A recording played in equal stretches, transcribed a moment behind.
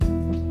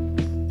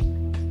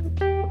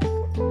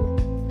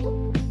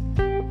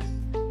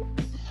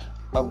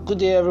Good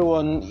day,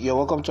 everyone. You're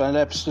welcome to another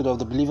episode of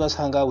the Believers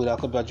Hangout with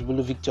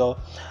Akobajibulu Victor.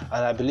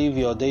 And I believe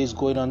your day is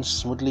going on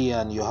smoothly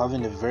and you're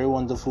having a very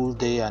wonderful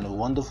day and a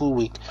wonderful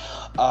week.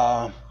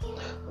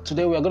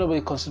 Today, we are going to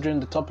be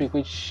considering the topic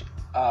which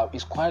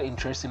is quite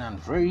interesting and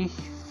very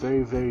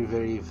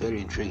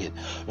intriguing,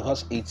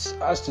 because it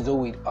has to do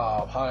with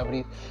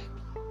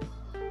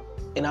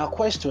in our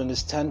quest to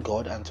understand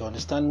God and to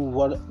understand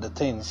what the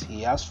things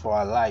He has for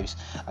our lives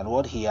and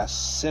what He has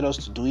set us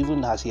to do,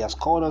 even as He has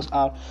called us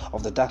out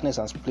of the darkness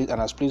and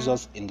has placed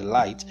us in the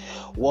light,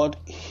 what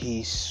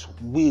His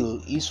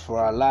will is for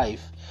our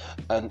life,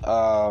 and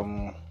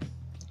how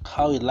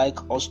He'd like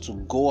us to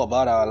go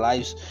about our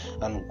lives,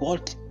 and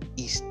what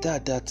is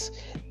that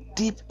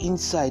deep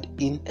inside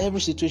in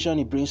every situation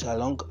He brings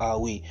along our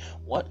way.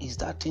 What is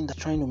that thing that's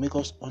trying to make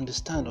us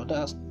understand, or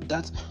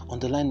that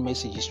underlying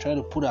message He's trying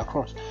to put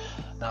across?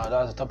 Now,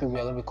 that's the topic we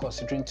are going to be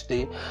considering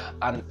today,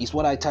 and it's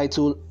what I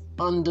title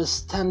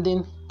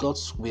Understanding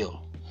God's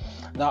Will.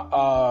 Now,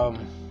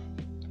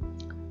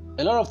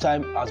 a lot of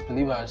time as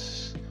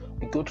believers,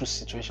 we go through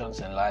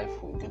situations in life,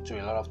 we go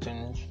through a lot of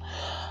things,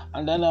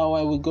 and then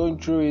when we're going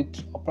through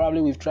it,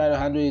 probably we've tried to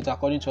handle it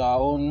according to our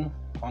own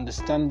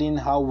understanding,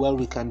 how well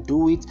we can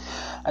do it,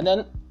 and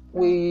then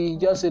we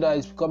just say that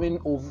it's becoming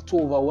too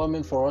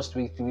overwhelming for us.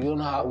 We don't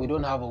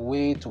have a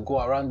way to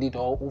go around it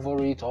or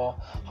over it, or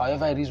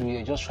however it is.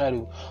 We just try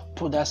to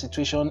put that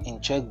situation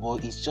in check,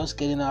 but it's just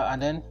getting out,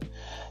 and then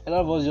a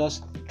lot of us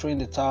just throw in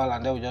the towel,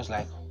 and then we just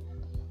like,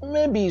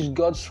 maybe it's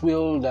God's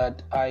will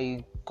that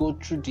I go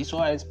through this,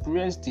 or I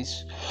experience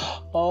this,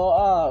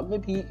 or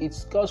maybe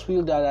it's God's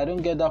will that I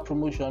don't get that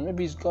promotion,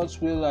 maybe it's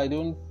God's will I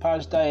don't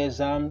pass that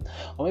exam,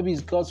 or maybe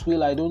it's God's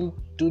will I don't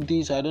do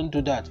this, I don't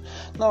do that.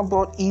 Now,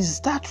 but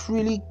is that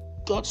really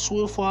God's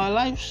will for our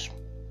lives?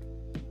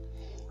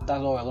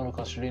 That's what we're going to be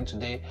considering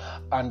today.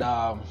 And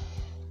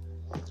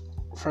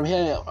from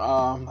here,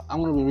 I'm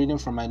going to be reading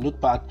from my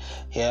notepad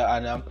here,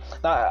 and I've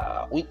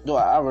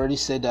already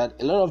said that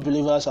a lot of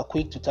believers are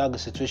quick to tag a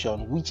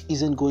situation which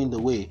isn't going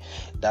the way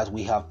that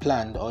we have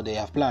planned or they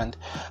have planned,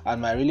 and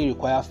might really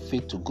require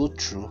faith to go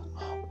through,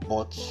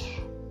 but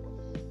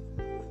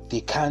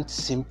they can't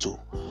seem to.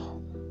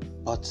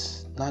 But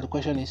now the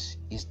question is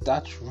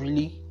that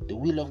really the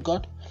will of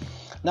God?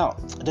 Now,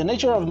 the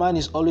nature of man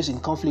is always in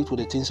conflict with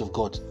the things of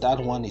God. That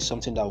one is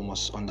something that we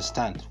must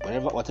understand.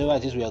 Whatever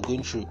it is we are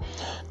going through,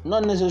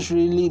 not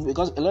necessarily,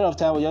 because a lot of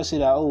time we just say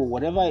that,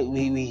 whatever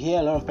we hear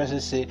a lot of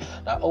persons say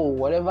that,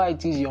 whatever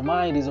it is, your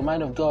mind is the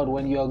mind of God.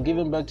 When you are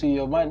giving birth to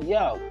your mind, we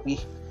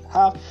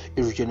have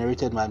a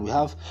regenerated mind. We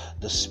have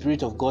the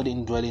Spirit of God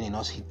indwelling in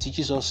us. He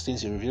teaches us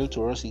things. He reveals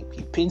to us. He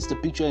paints the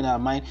picture in our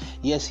mind.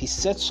 Yes, He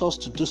sets us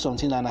to do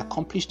something and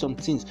accomplish some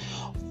things.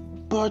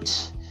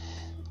 But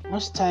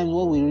most times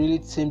what we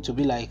really seem to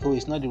be like,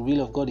 it's not the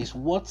will of God, is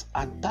what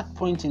at that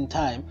point in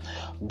time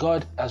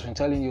God has been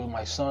telling you,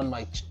 my son,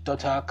 my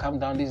daughter, calm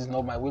down, this is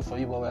not my will for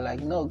you. But we're like,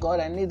 no, God,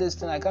 I need this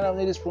thing, I kind of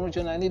need this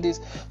promotion, I need this.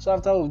 So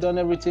after we've done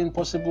everything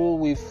possible,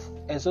 we've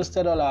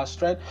exhausted all our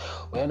strength,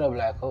 we end up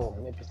like,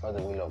 maybe it's not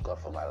the will of God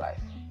for my life.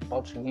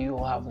 But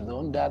you have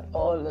known that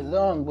all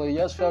along, but you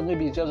just felt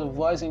maybe it's just a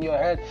voice in your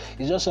head.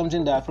 It's just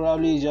something that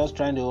probably is just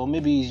trying to, or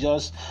maybe it's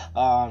just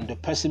the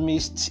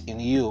pessimist in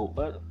you.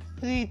 But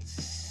it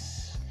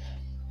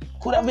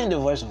could have been the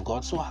voice of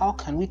God. So how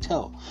can we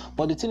tell?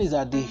 But the thing is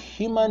that the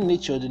human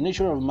nature, the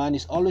nature of man,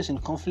 is always in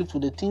conflict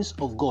with the things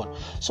of God.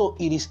 So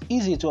it is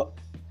easy to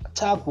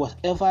tag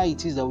whatever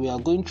it is that we are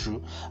going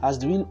through as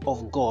the will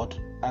of God,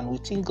 and we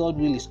think God's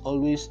will is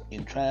always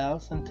in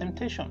trials and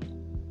temptation.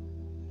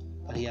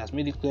 But He has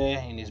made it clear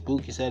in His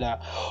book. He said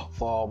that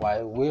for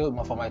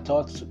my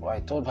thoughts,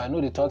 I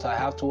know the thoughts I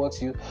have towards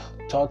you,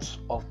 thoughts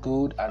of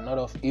good and not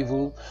of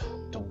evil,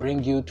 to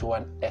bring you to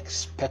an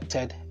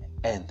expected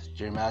end.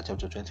 Jeremiah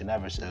chapter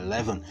 29 verse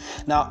 11.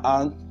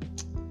 Now,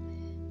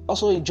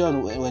 also in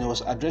John, when he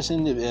was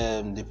addressing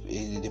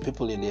the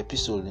people in the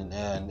epistle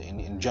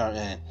in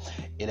John,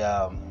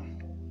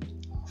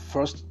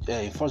 First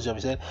John,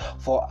 he said,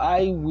 "For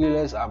I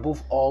willeth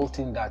above all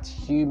things that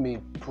you may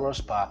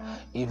prosper,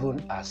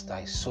 even as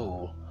thy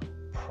soul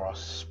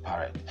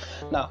prospereth."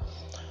 Now,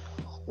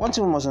 one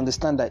thing we must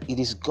understand, that it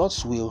is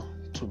God's will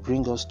to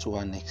bring us to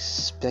an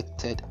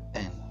expected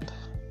end,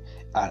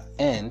 an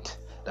end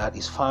that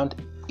is found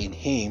in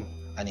Him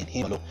and in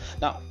Him alone.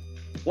 Now,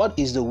 what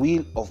is the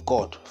will of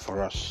God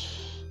for us?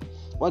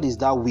 What is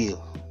that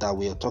will that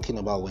we are talking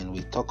about when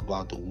we talk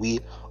about the will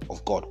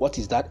of God? What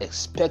is that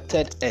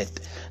expected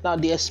end? Now,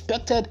 the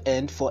expected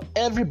end for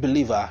every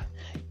believer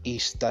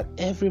is that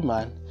every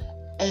man,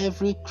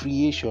 every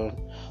creation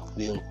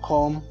will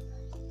come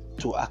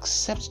to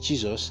accept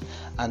Jesus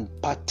and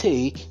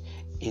partake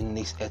in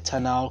His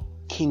eternal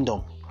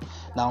kingdom.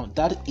 Now,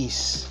 that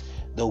is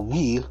the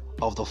will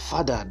of the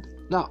Father.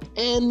 Now,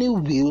 any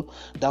will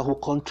that will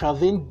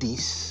contravene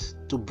this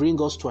to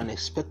bring us to an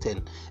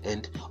expected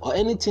end, or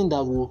anything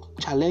that will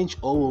challenge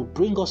or will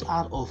bring us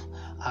out of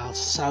our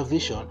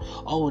salvation,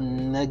 or will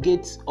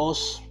negate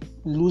us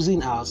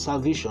losing our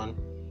salvation,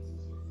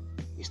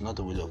 is not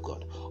the will of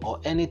God. Or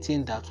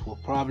anything that will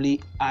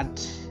probably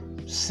add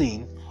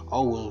sin,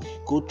 or will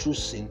go through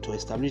sin to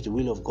establish the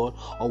will of God,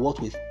 or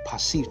what we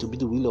perceive to be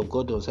the will of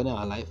God concerning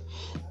our life,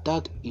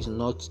 that is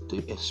not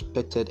the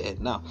expected end.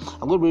 Now,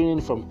 I'm going to bring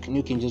in from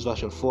New King James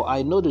Version. For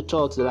I know the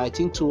thoughts that I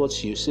think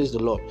towards you, says the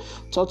Lord,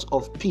 thoughts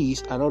of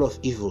peace and not of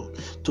evil,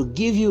 to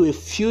give you a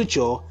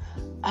future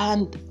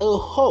and a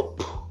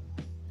hope.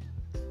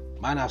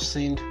 Man have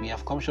sinned, we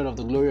have come short of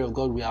the glory of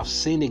God, we have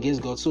sinned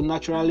against God, so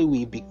naturally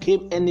we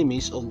became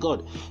enemies of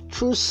God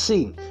through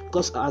sin,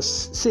 because as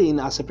sin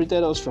has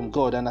separated us from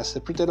God and has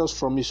separated us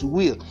from His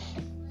will.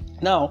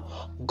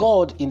 Now,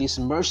 God in His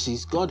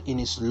mercies, God in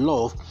His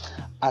love,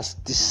 has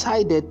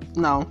decided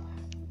now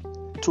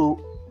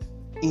to,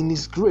 in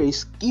His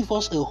grace, give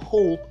us a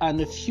hope and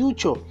a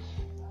future.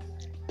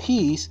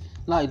 Peace.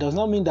 Now, it does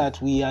not mean that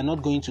we are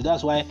not going to.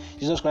 That's why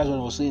Jesus Christ, when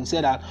he was saying,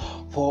 said that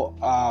for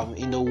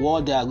in the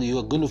world that you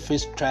are going to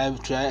face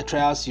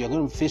trials, you are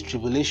going to face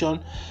tribulation,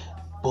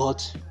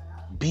 but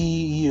be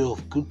ye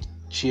of good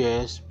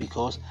cheer,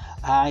 because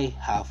I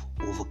have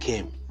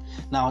overcame.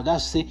 Now,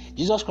 that's say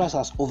Jesus Christ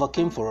has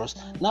overcome for us.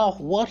 Now,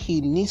 what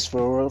He needs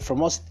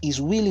from us, His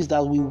will is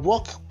that we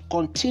walk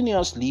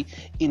continuously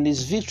in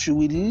His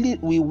victory.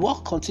 We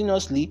walk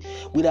continuously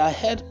with our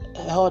head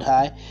held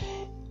high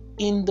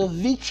in the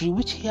victory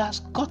which He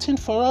has gotten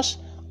for us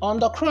on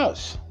the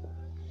cross.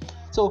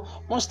 So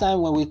most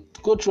time when we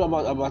go through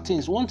about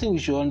things, one thing we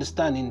should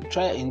understand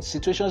in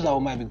situations that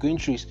we might be going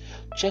through is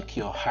check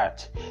your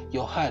heart.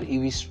 Your heart,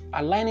 if it's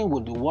aligning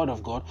with the Word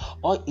of God,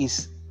 or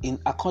is in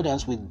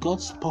accordance with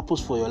God's purpose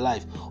for your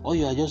life, or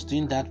you are just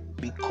doing that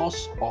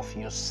because of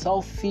your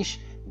selfish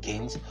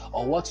gains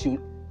or what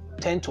you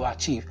tend to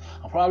achieve.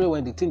 And probably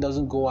when the thing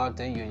doesn't go out,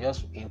 then you're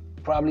just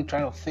probably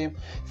trying to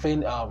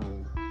feign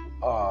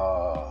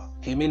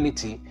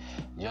humility.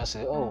 You just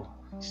say, oh,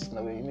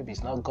 maybe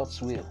it's not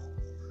God's will.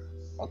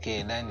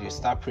 Okay, and then you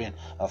start praying,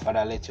 oh,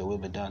 Father, let your will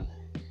be done.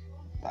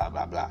 Blah,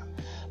 blah, blah.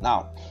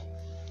 Now,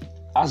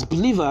 as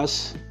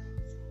believers,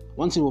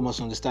 one thing we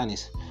must understand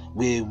is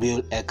we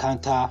will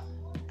encounter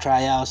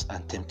trials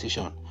and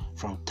temptation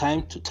from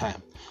time to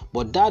time.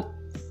 But that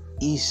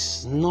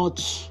is not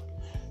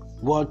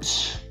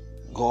what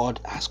God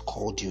has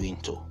called you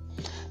into.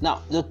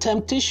 Now, the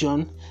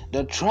temptation,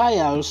 the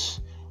trials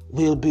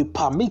will be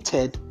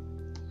permitted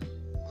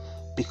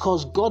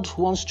because God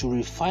wants to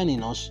refine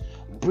in us,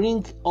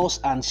 bring us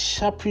and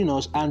sharpen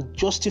us and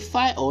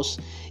justify us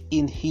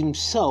in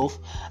Himself,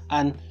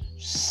 and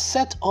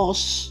set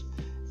us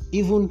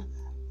even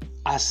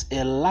as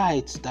a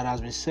light that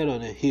has been set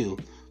on a hill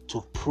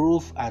to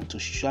prove and to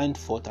shine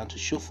forth and to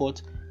show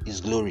forth His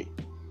glory.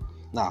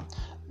 Now,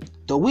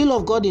 the will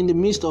of God in the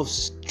midst of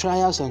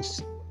trials and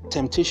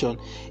temptation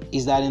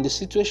is that in the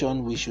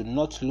situation we should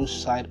not lose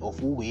sight of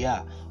who we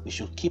are. We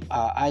should keep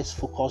our eyes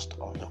focused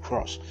on the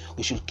cross.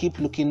 We should keep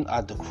looking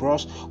at the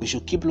cross. We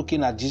should keep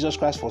looking at Jesus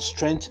Christ for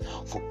strength,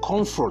 for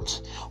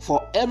comfort,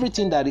 for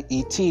everything that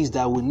it is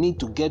that we need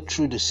to get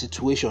through the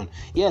situation.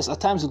 Yes, at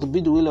times it will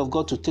be the will of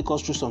God to take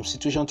us through some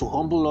situation, to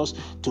humble us,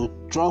 to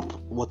drop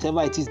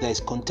whatever it is that is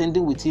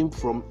contending with Him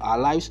from our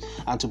lives,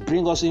 and to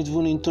bring us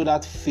even into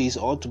that phase,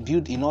 or to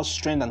build in us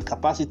strength and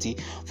capacity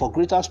for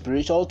greater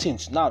spiritual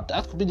things. Now,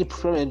 that could be the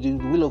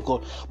will of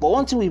God. But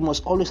one thing we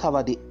must always have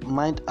at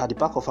the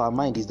back of our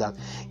mind is that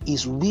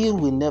His will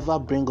never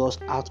bring us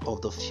out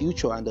of the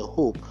future and the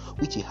hope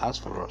which He has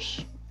for us.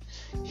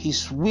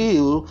 His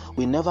will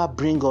never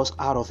bring us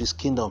out of His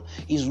kingdom.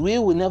 His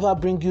will never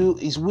bring you.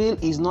 His will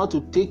is not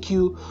to take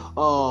you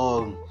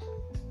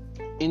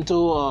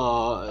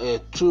into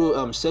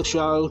through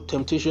sexual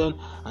temptation,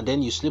 and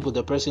then you sleep with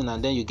the person,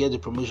 and then you get the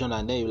promotion,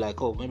 and then you're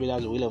like, oh, maybe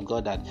that's the will of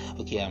God that,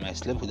 okay, I might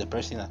sleep with the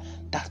person.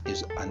 That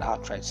is an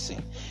outright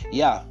sin.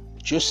 Yeah,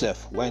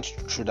 Joseph went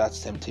through that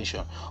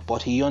temptation,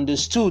 but he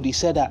understood. He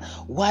said that,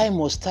 why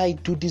must I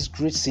do this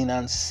great sin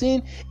and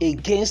sin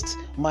against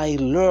my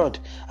Lord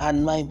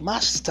and my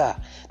Master?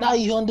 Now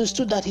he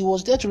understood that he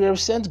was there to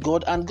represent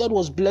God, and God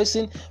was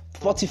blessing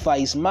Potiphar,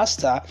 his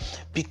master,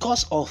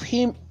 because of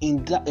him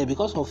in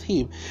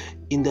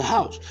the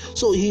house.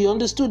 So he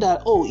understood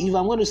that, oh, if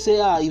I'm going to say,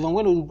 if I'm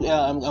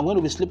going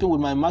to be sleeping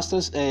with my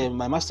master's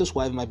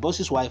wife, my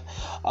boss's wife,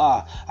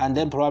 and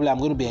then probably I'm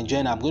going to be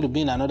enjoying. I'm going to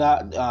be in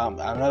another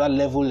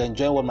level,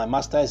 enjoying what my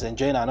master is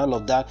enjoying, and all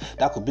of that.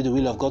 That could be the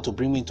will of God to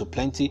bring me into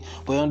plenty.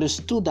 But he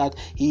understood that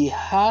he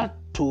had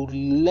to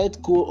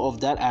let go of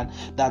that, and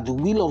that the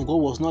will of God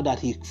was not that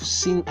he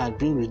sin and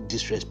bring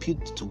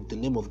disrepute to the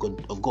name of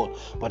God,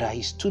 but that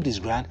he stood his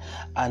ground,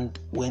 and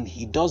when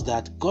he does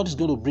that, God is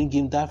going to bring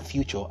him that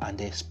future and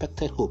the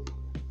expected hope.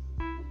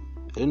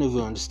 I don't know if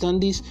you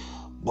understand this,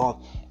 but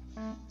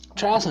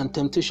trials and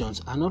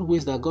temptations are not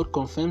ways that God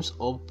confirms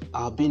of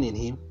our being in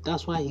Him.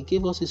 That's why He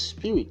gave us His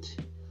Spirit.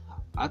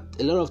 A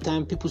lot of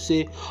time people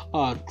say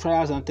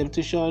trials and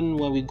temptation,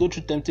 when we go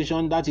through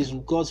temptation, that is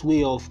God's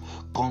way of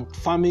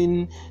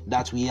confirming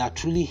that we are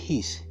truly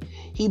His.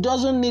 He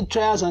doesn't need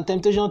trials and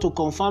temptation to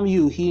confirm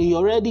you. He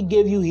already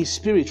gave you His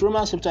Spirit.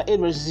 Romans chapter 8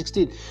 verse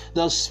 16.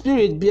 The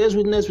Spirit bears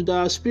witness with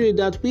our spirit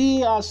that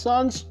we are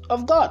sons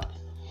of God.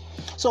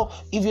 So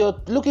if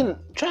you're looking,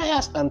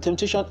 trials and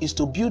temptation is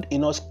to build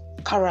in us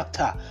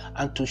character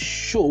and to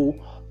show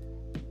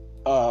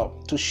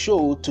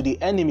to the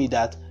enemy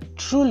that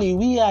truly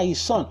we are his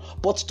son,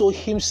 but to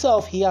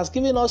himself he has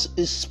given us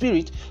his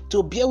spirit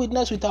to bear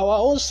witness with our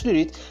own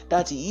spirit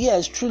that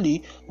yes,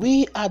 truly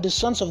we are the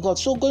sons of God.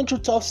 So going through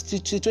tough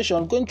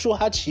situation, going through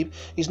hardship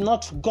is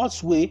not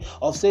God's way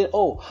of saying,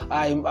 oh,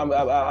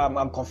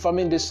 I'm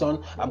confirming this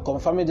son, I'm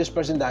confirming this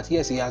person that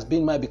yes, he has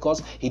been mine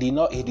because he did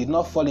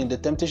not fall in the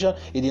temptation.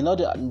 He did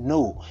not.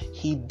 No,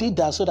 he did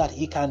that so that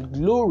he can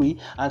glory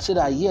and say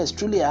that yes,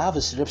 truly I have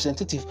a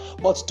representative.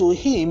 But to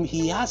him,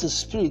 he has a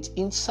spirit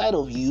inside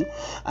of you,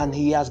 and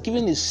he has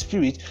given his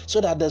spirit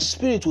so that the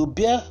spirit will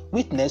bear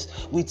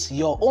witness with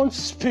your own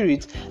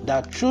spirit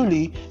that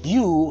truly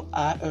you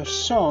are a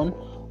son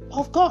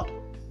of God.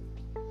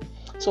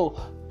 So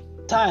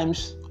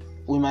times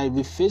we might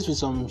be faced with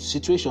some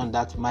situation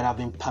that might have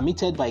been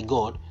permitted by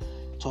God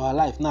to our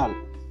life. Now,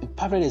 a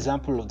perfect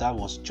example of that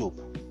was Job.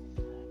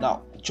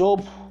 Now,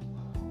 Job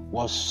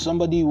was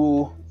somebody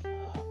who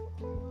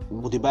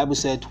the Bible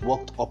said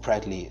walked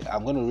uprightly.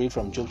 I'm going to read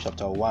from Job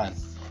chapter 1.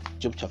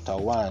 Job chapter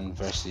 1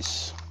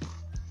 verses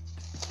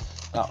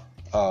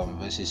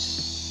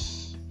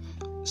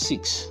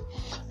 6.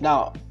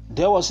 Now,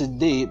 there was a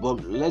day,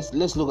 but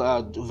let's look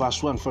at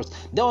verse 1 first.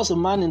 There was a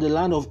man in the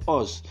land of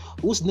Uz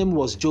whose name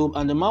was Job,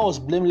 and the man was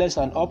blameless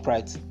and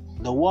upright,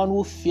 the one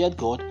who feared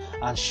God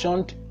and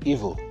shunned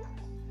evil.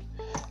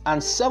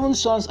 And 7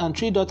 sons and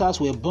 3 daughters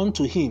were born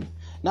to him.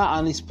 Now,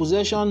 and his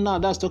possession, now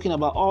that's talking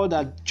about all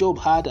that Job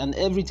had and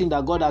everything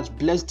that God has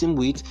blessed him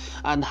with,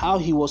 and how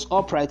he was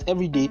upright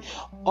every day,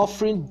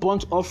 offering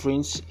burnt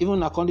offerings,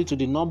 even according to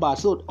the number.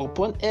 So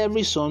upon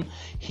every son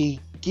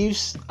he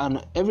gives,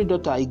 and every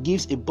daughter he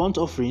gives a burnt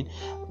offering,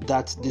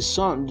 that the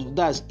son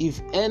does,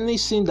 if any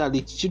sin that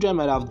the children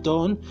might have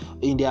done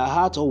in their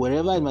heart or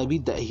wherever it might be,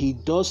 that he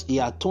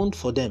atoned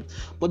for them.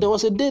 But there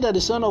was a day that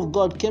the Son of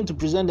God came to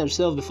present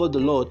himself before the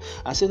Lord,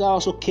 and Satan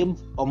also came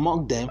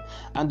among them.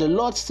 And the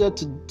Lord said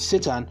to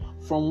Satan,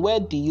 "From where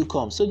do you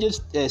come?" So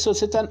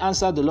Satan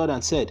answered the Lord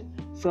and said,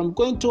 "From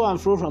going to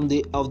and fro on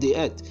the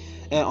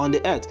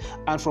earth,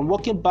 and from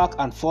walking back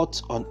and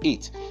forth on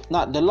it."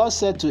 Now the Lord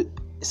said to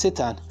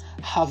Satan,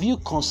 "Have you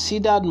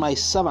considered my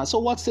servant?" So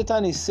what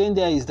Satan is saying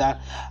there is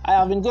that I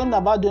have been going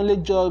about the only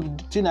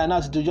job thing I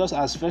know to do, just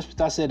as First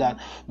Peter said that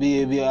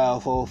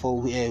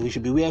we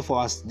should beware,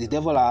 for as the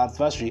devil, our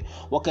adversary,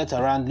 walketh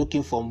around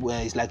looking for,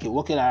 it's like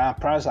walking around,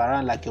 prowls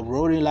around like a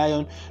roaring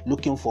lion,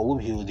 looking for whom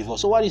he will devour.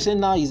 So what he's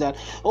saying now is that,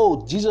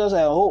 oh Jesus,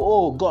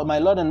 oh God, my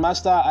Lord and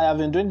Master, I have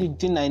been doing the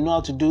thing I know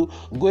how to do,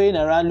 going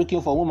around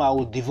looking for whom I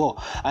will devour.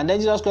 And then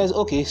Jesus Christ,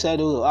 said,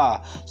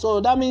 so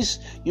that means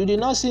you did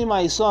not see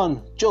my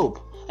son Job.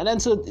 And then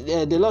so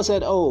the Lord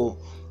said,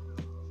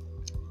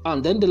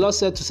 and then the Lord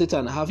said to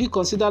Satan, "Have you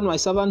considered my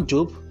servant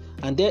Job?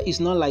 And there is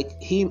none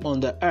like him on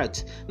the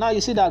earth." Now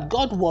you see that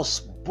God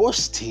was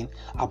boasting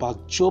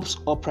about Job's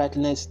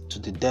uprightness to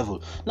the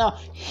devil. Now,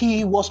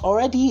 he was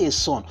already a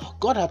son.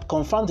 God had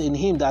confirmed in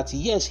him that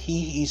yes,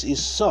 he is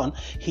his son.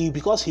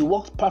 Because he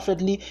walked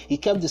perfectly, he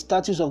kept the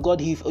statutes of God,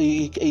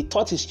 he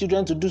taught his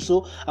children to do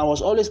so, and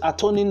was always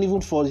atoning even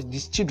for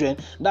his children,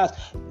 that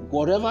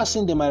whatever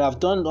sin they might have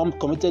done or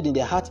committed in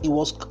their heart, he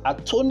was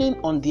atoning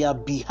on their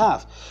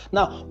behalf.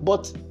 Now,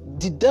 but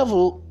the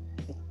devil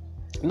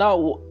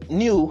now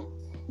knew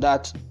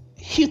that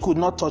he could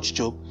not touch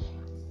Job.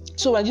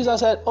 So when Jesus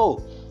said,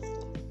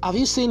 have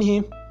you seen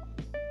him?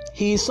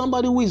 He is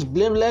somebody who is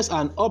blameless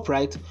and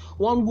upright,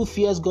 one who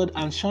fears God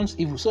and shuns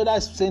evil. So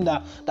that's saying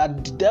that the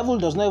devil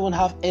does not even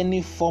have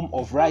any form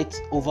of right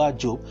over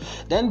Job.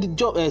 Then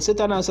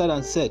Satan answered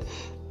and said,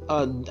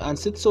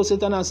 so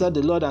Satan answered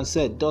the Lord and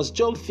said, "Does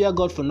Job fear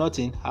God for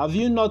nothing? Have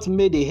you not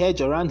made a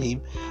hedge around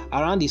him,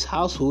 around his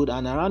household,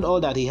 and around all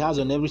that he has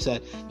on every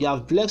side? You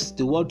have blessed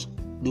the works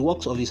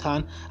of his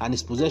hand, and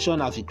his possession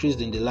have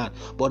increased in the land.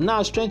 But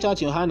now stretch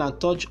out your hand and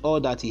touch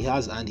all that he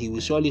has, and he will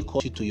surely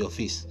cause you to your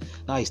face."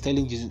 Now he's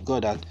telling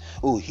God that,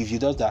 if he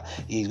does that,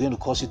 he's going to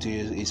cause you to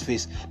his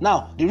face.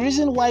 Now, the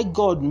reason why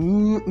God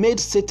made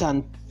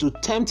Satan to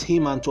tempt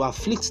him and to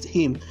afflict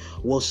him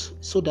was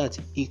so that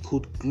he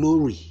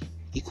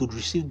could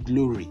receive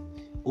glory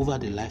over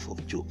the life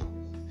of Job.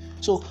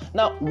 So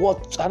now,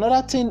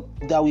 another thing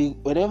that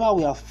whenever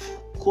we are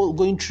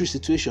going through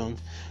situations,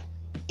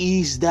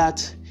 is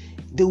that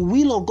the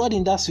will of God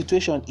in that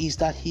situation is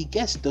that he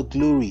gets the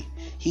glory,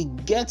 he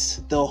gets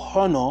the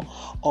honor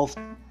of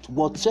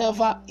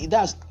whatever he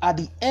does. At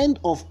the end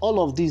of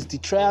all of these, the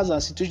trials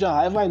and situations,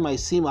 however it might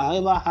seem,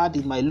 however hard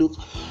it might look,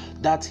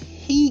 that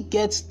he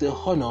gets the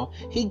honor,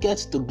 he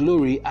gets the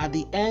glory at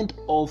the end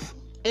of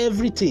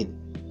everything,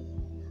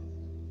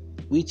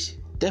 which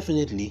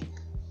definitely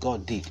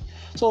God did.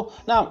 So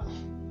now,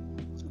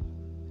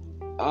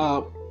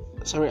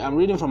 I'm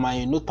reading from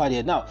my notepad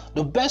here. Now,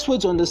 the best way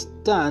to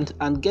understand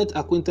and get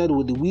acquainted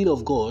with the will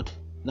of God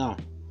now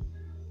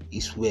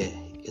is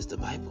the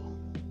Bible.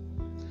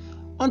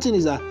 One thing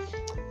is that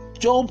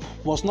Job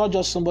was not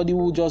just somebody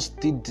who just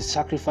did the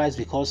sacrifice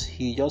because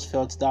he just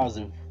felt that was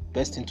the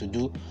best thing to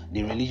do,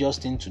 the religious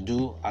thing to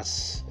do,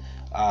 as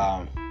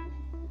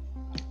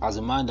as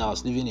a man that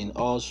was living in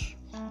us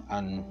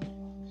and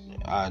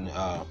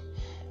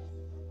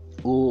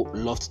who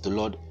loved the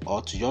Lord,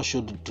 or to just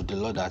show to the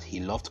Lord that he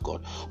loved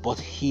God, but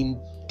he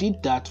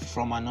did that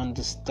from an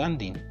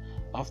understanding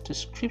of the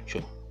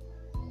scripture.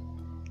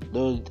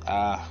 Though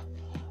a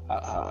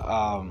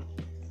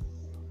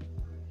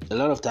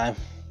lot of time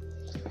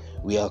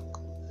we are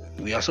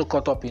so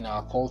caught up in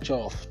our culture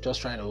of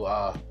just trying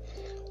to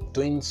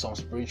doing some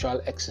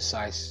spiritual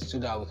exercise so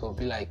that we can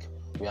be like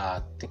we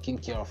are taking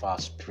care of our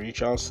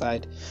spiritual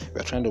side.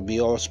 We're trying to be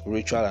all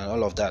spiritual and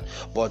all of that.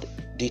 But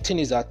the thing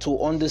is that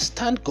to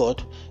understand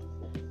God,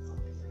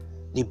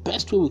 the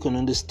best way we can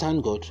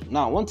understand God.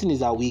 Now, one thing is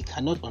that we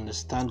cannot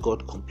understand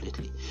God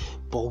completely,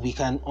 but we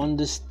can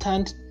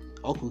understand,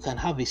 or we can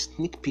have a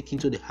sneak peek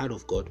into the heart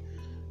of God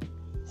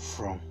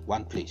from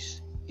one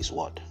place. His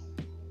word.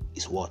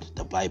 His word,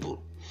 the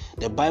Bible.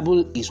 The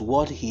Bible is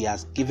what he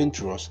has given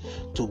to us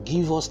to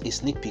give us a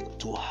sneak peek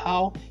to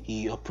how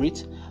he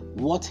operates,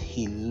 what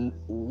he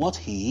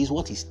is,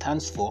 what he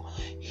stands for,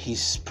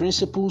 his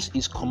principles,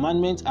 his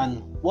commandments,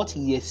 and what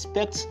he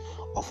expects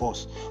of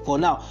us. For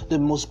now, the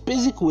most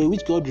basic way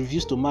which God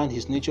reveals to man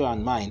his nature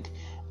and mind,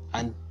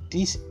 and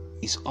this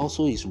is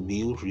also his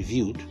will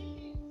revealed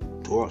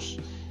to us.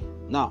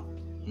 Now,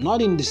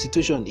 not in the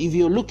situation. If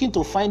you're looking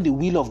to find the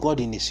will of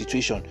God in a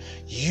situation,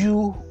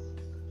 you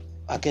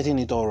are getting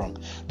it all wrong.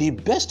 The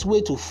best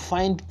way to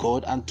find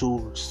God and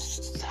to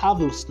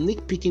have a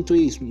sneak peek into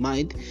his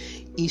mind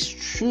is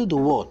through the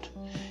word.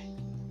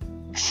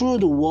 Through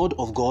the word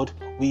of God,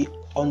 we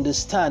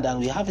understand and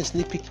we have a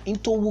sneak peek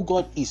into who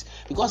God is,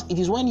 because it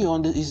is when you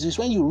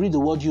read the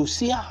word, you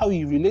see how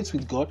he relates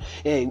with God,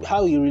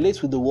 how he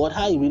relates with the word,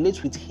 how he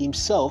relates with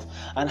himself,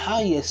 and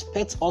how he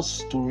expects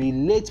us to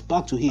relate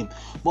back to him.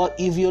 But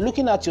if you're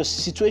looking at your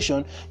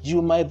situation,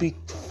 you might be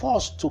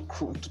forced to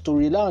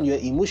rely on your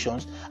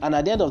emotions, and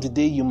at the end of the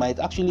day, you might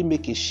actually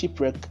make a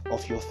shipwreck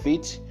of your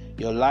faith,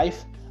 your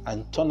life,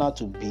 and turn out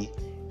to be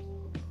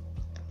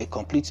a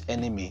complete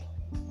enemy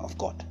of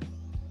God.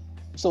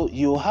 So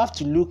you have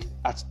to look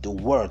at the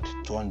word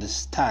to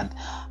understand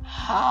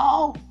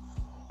how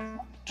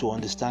to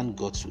understand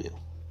God's will.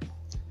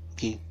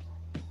 Okay.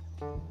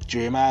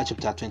 Jeremiah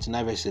chapter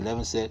 29 verse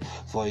 11 said,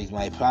 "For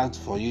my plans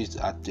for you,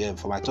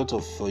 for my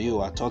thoughts for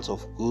you are thoughts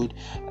of good,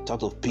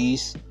 thoughts of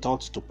peace,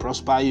 thoughts to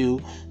prosper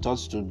you,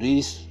 thoughts to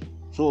this."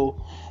 So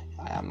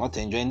I am not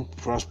enjoying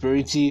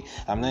prosperity.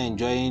 I'm not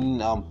enjoying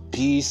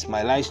peace.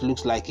 My life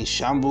looks like a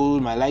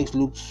shambles. My life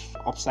looks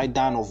upside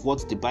down of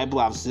what the Bible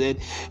have said,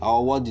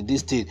 or what did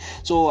this thing.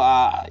 So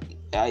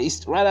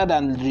it's rather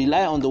than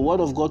rely on the word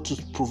of God to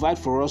provide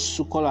for us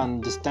so-called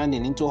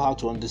understanding into how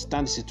to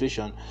understand the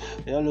situation,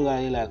 they all look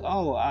at it like,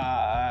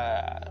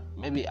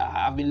 maybe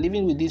I've been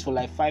living with this for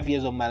like 5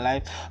 years of my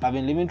life. I've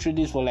been living through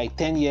this for like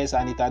 10 years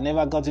and it has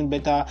never gotten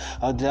better.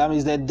 That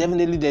means that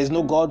definitely there's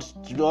no God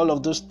to do all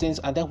of those things.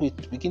 And then we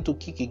begin to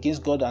kick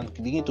against God and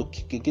begin to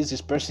kick against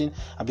this person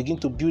and begin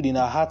to build in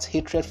our hearts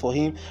hatred for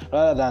him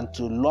rather than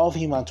to love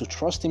him and to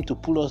trust him to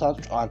pull us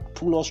out and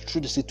pull us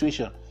through the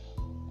situation.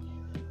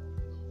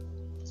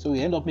 So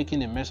we end up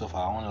making a mess of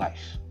our own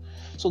life.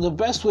 So the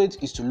best way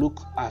is to look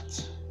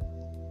at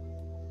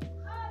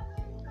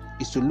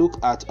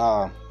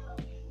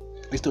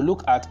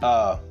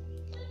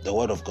the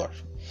word of God.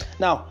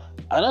 Now,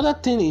 another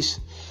thing is,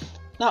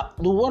 now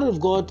the word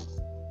of God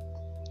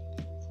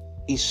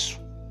is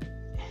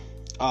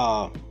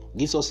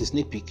gives us a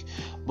sneak peek.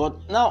 But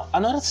now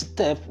another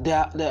step,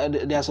 there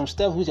are some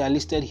steps which are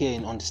listed here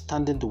in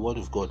understanding the word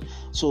of God.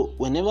 So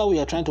whenever we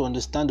are trying to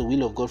understand the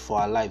will of God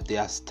for our life,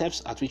 there are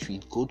steps at which we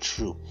go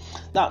through.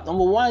 Now,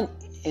 number one,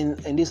 in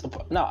this,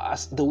 now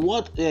as the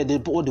word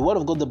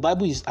of God, the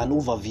Bible is an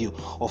overview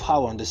of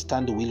how I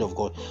understand the will of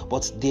God.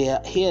 But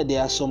there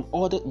are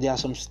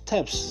some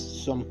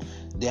steps,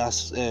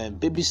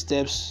 baby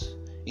steps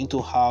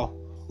into how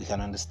we can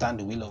understand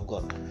the will of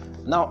God.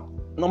 Now,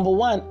 number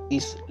one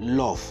is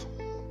love.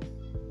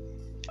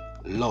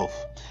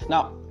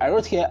 Now, I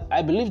wrote here,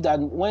 I believe that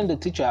when the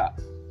teacher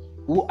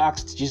who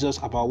asked Jesus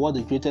about what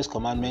the greatest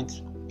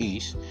commandment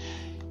is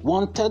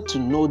wanted to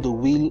know the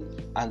will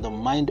and the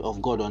mind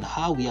of God on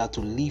how we are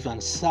to live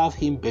and serve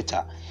him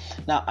better.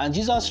 Now, and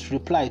Jesus'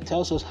 reply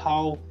tells us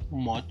how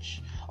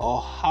much or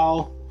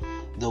how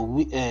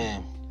we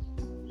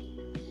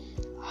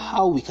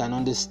can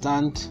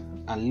understand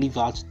and live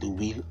out the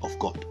will of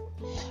God.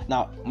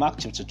 Now, Mark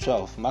chapter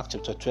 12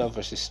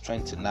 verses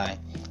 29.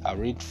 I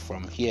read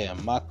from here,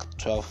 Mark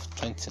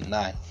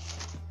 12:29.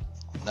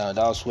 Now,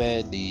 that was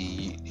where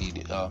the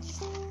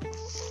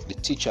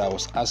teacher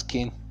was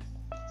asking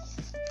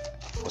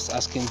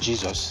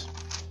Jesus.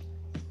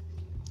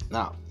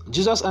 Now,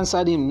 Jesus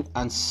answered him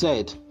and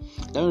said,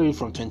 let me read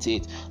from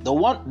 28.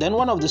 Then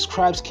one of the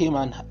scribes came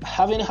and,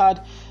 having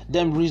heard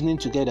them reasoning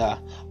together,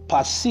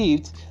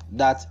 perceived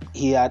that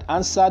he had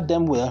answered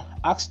them well,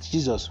 asked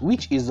Jesus,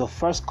 which is the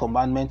first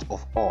commandment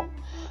of all?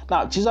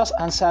 Now, Jesus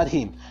answered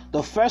him,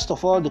 the first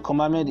of all the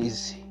commandment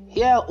is,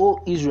 hear,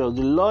 O Israel,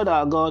 the Lord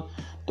our God,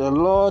 the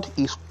Lord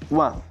is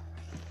one.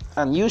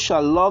 And you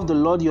shall love the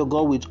Lord your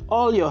God with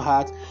all your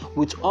heart,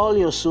 with all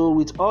your soul,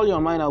 with all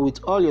your mind, and with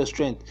all your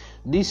strength.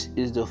 This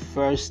is the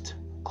first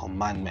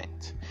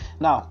commandment.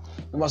 Now,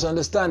 you must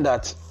understand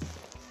that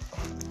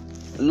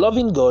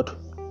loving God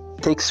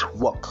takes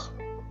work.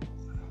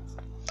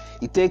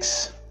 It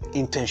takes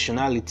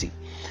intentionality.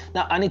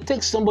 Now, and it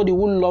takes somebody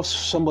who loves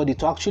somebody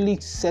to actually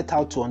set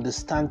out to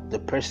understand the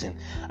person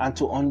and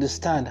to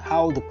understand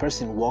how the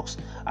person works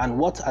and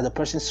what are the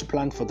person's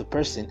plans for the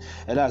person.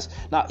 And that's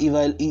now,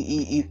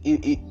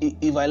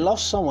 if I love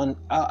someone,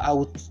 I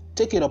would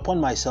take it upon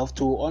myself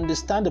to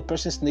understand the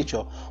person's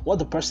nature, what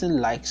the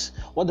person likes,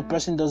 what the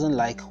person doesn't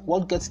like,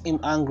 what gets him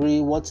angry,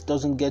 what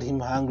doesn't get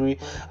him angry,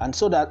 and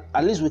so that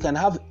at least we can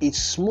have a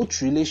smooth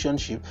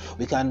relationship.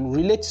 We can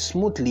relate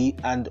smoothly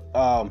and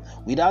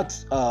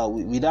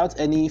without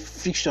any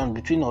friction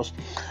between us.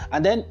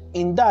 And then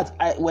in that,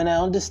 when I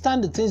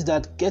understand the things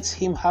that gets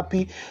him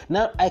happy,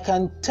 now I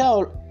can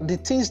tell the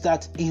things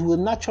that he will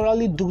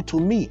naturally do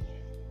to me.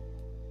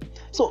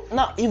 So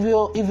now, if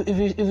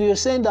you're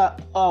saying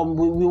that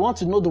we want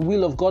to know the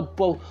will of God,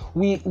 but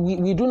we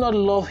do not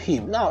love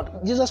Him. Now,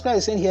 Jesus Christ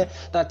is saying here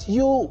that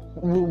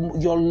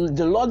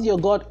the Lord your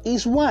God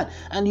is one,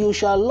 and you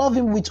shall love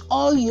Him with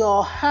all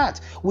your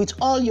heart, with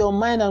all your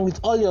mind, and with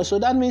all your soul.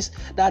 That means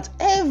that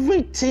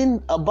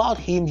everything about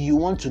Him you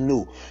want to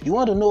know. You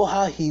want to know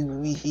how He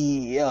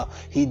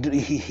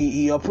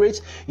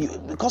operates.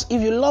 Because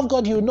if you love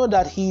God, you know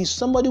that He is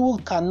somebody who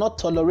cannot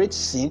tolerate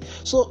sin.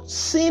 So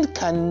sin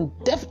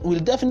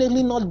will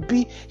definitely not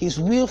be His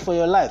will for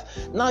your life.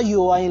 Now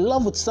you are in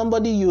love with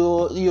somebody,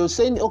 you're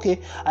saying,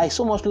 okay, I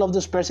so much love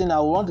this person, I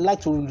would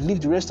like to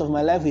live the rest of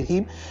my life with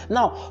him.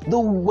 Now,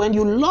 when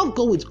you love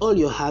God with all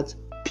your heart,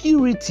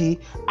 purity,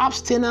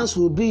 abstinence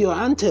will be your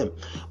anthem.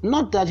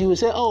 Not that you will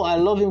say, oh, I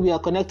love him, we are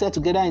connected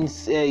together in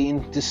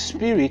the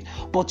spirit,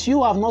 but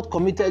you have not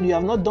committed, you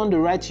have not done the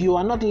right, you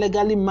are not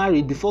legally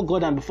married before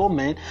God and before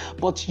men,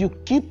 but you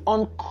keep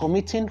on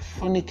committing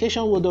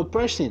fornication with the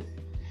person.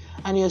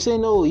 And you're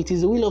saying, oh, it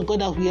is the will of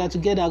God that we are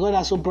together. God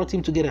has so brought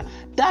him together.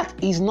 That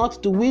is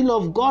not the will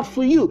of God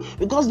for you,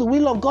 because the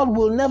will of God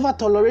will never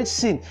tolerate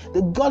sin.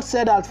 The God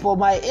said that for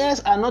my ears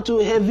are not too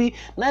heavy,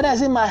 neither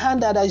is in my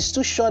hand that is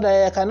too short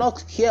that I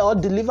cannot hear or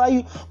deliver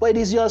you, but it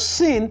is your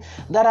sin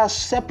that has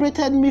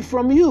separated me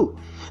from you.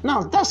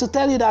 Now, that's to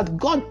tell you that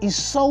God is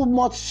so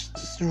much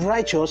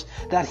righteous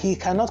that He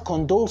cannot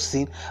condone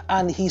sin,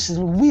 and His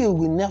will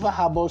never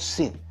harbor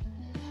sin.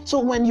 So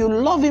when you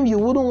love Him, you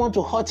wouldn't want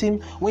to hurt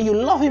Him. When you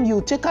love Him,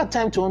 you take out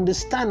time to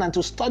understand and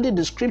to study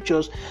the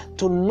scriptures,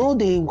 to know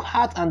the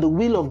heart and the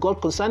will of God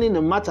concerning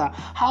the matter,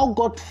 how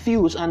God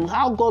feels and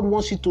how God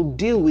wants you to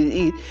deal with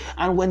it.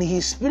 And when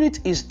His Spirit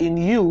is in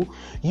you,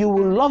 you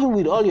will love Him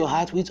with all your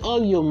heart, with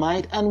all your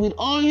mind, and with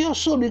all your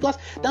soul, because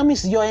that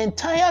means your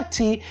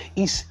entirety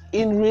is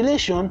in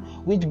relation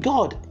with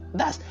God.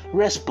 That's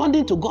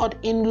responding to God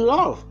in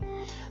love.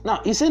 Now,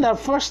 he said that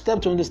first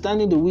step to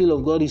understanding the will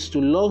of God is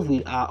to love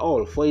with our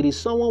all. For it is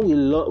someone we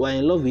are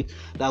in love with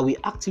that we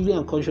actively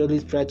and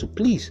consciously try to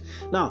please.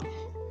 Now,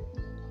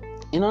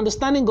 in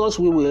understanding God's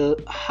will, we'll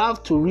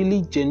have to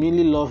really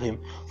genuinely love Him.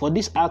 For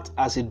this act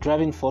as a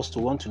driving force to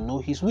want to know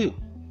His will.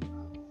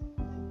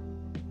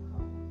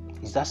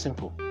 It's that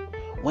simple.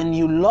 When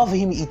you love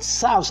Him, it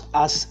serves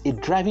as a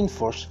driving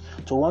force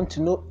to want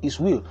to know His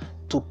will,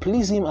 to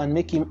please Him and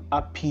make Him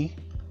happy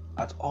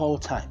at all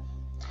times.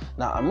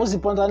 Now, and most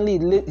importantly,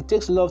 it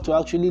takes love to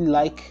actually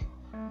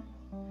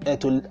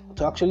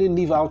to actually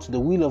live out the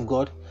will of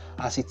God,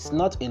 as it's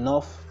not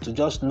enough to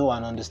just know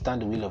and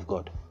understand the will of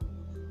God.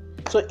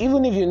 So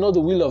even if you know the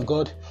will of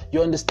God,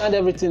 you understand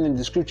everything in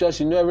the scriptures,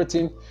 you know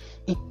everything,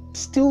 it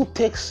still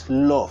takes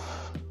love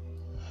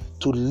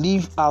to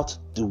live out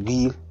the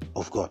will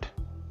of God.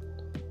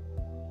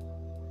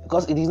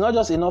 Because it is not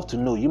just enough to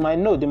know. You might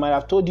know, they might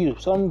have told you,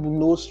 some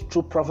knows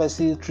through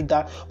prophecy, through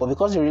that, but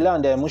because they rely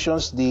on their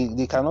emotions,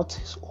 they cannot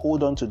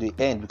hold on to the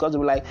end, because they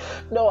were like,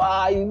 no,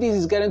 this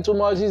is getting too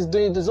much, he's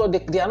doing this, so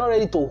they are not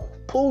ready to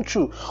pull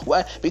through.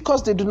 Why?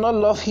 Because they do not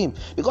love Him.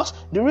 Because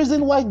the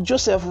reason why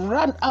Joseph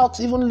ran out,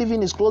 even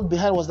leaving his clothes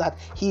behind, was that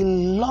he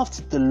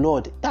loved the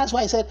Lord. That's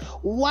why he said,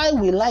 why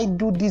will I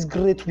do this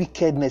great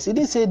wickedness? He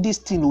didn't say this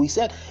thing, he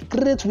said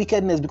great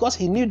wickedness, because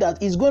he knew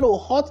that it's going to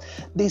hurt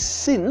the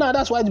sin. Now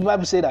that's why the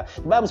Bible said that.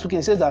 The Bible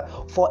speaking says that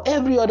for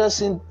every other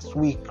sin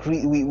we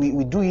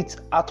do it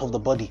out of the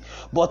body,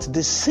 but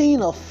the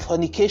sin of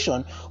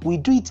fornication, we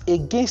do it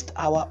against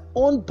our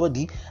own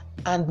body,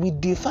 and we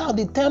defile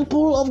the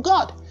temple of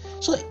God.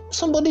 So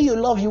somebody you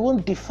love, you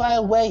won't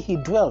defile where He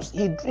dwells.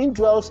 He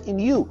dwells in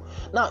you.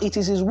 Now it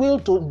is His will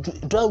to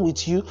dwell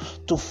with you,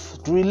 to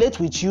relate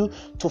with you,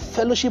 to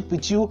fellowship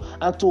with you,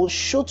 and to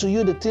show to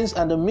you the things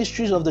and the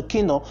mysteries of the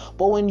kingdom.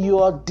 But when you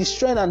are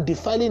destroying and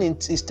defiling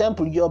His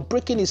temple, you are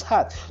breaking His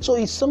heart. So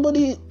it's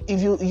somebody,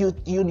 if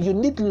you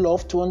need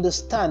love to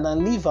understand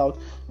and live out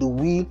the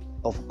will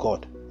of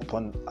God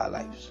upon our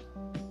lives.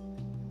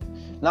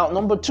 Now,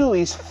 number 2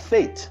 is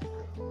faith.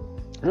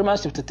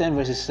 Romans chapter 10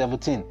 verses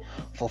 17.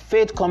 For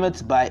faith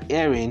cometh by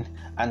hearing,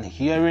 and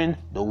hearing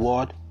the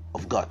word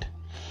of God.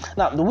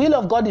 Now, the will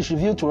of God is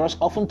revealed to us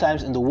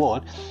oftentimes in the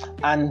word,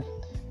 and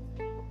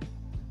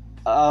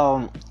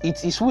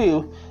it is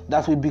will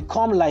that we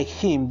become like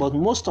him, but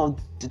most of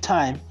the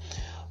time,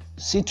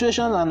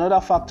 situations and other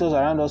factors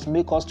around us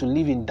make us to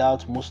live in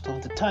doubt most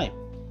of the time.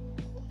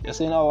 You're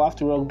saying, oh,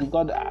 after all,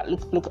 God,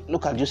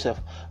 look at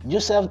Joseph.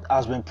 Joseph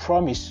has been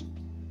promised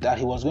that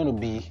he was going to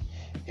be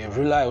a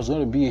ruler, he was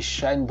going to be a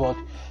shine, but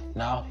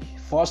now,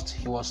 first,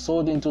 he was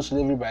sold into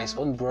slavery by his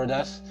own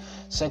brothers.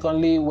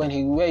 Secondly, where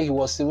he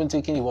was even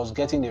thinking he was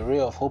getting a ray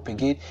of hope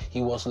again,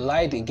 he was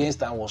lied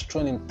against and was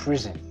thrown in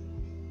prison.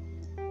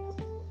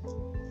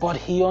 But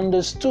he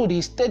understood,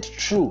 he stayed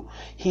true.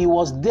 He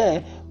was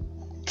there,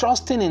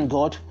 trusting in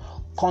God,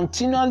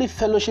 continually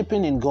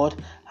fellowshipping in God,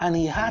 and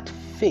he had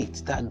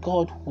faith that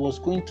God was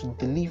going to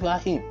deliver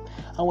him.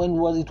 And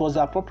when it was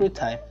the appropriate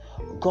time,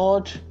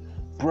 God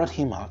brought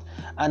him out.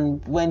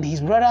 And when his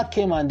brother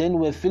came and then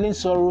were feeling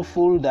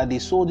sorrowful that they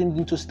sold him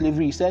into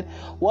slavery, he said,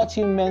 what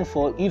you meant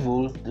for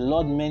evil, the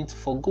Lord meant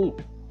for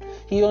good.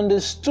 He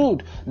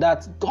understood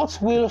that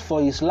God's will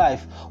for his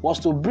life was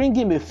to bring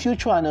him a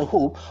future and a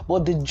hope,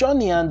 but the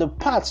journey and the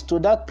path to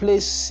that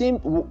place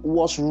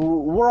was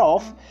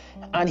rough,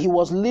 and he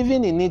was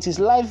living in it. His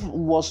life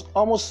was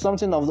almost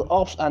something of the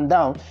ups and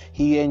downs.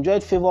 He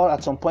enjoyed favor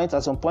at some point.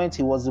 At some point,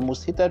 he was the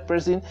most hated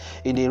person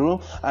in the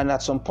room, and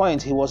at some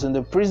point, he was in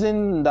the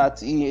prison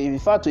that, in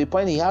fact, to a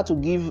point, he had to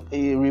give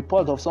a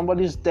report of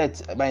somebody's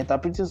death by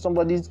interpreting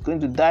somebody's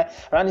going to die.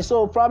 And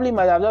so probably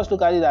might have just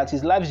looked at it that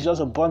his life is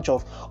just a bunch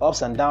of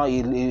ups and downs,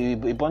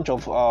 a bunch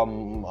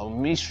of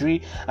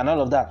mystery and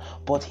all of that.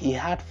 But he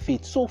had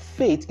faith. So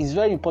faith is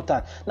very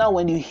important. Now,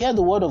 when you hear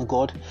the word of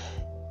God,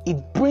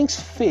 it brings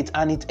faith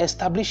and it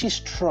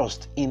establishes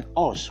trust in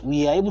us.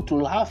 We are able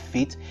to have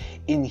faith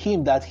in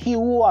him that he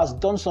who has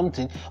done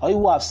something or he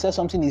who has said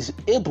something is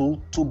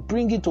able to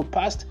bring it to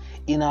pass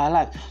in our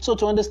life. So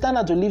to understand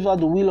and to live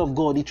out the will of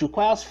God, it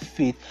requires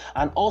faith,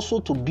 and also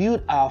to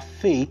build our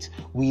faith,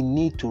 we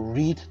need to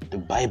read the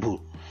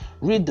Bible.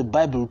 Read the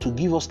Bible to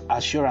give us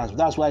assurance.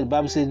 That's why the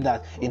Bible says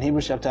that in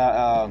Hebrews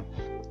chapter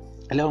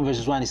 11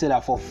 verses 1, it said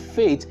that for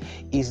faith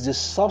is the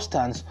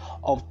substance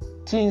of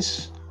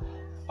things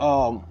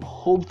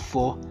hoped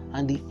for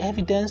and the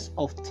evidence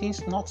of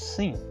things not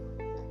seen.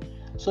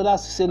 So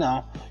that's to say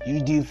now,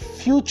 the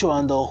future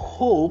and the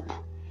hope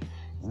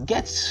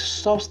gets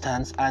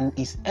substance and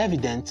is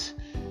evident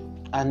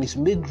and is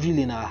made real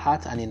in our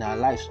heart and in our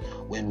lives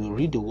when we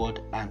read the word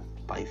and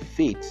by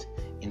faith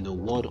in the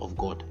word of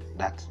God,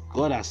 that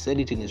God has said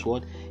it in his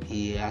word,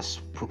 he has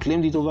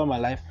proclaimed it over my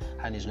life,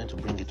 and he's going to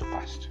bring it to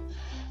pass.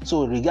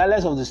 So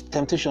regardless of this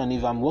temptation,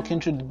 if I'm walking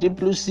through the deep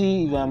blue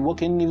sea, if I'm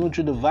walking even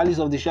through the valleys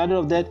of the shadow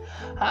of death,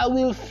 I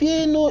will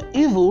fear no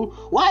evil.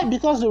 Why?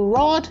 Because the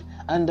rod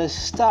and the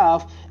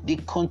staff, they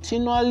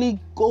continually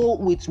go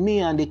with me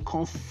and they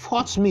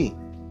comfort me.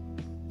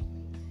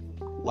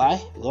 Why?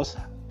 Because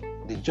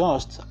the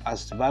just,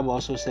 as the Bible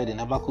also said in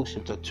Habakkuk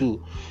chapter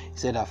 2, it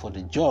said that for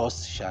the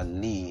just shall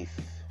live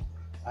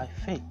by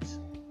faith.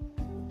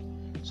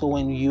 So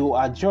when you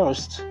are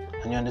just,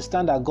 and you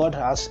understand that God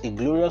has a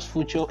glorious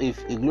future,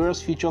 a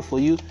glorious future for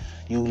you,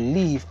 you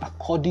live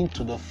according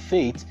to the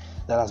faith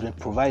that has been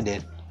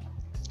provided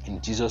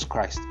in Jesus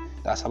Christ.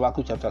 That's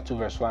Habakkuk chapter 2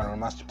 verse 1,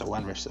 Romans chapter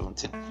 1 verse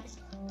 17.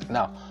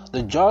 Now,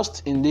 the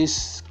just in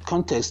this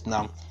context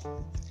now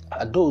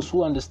are those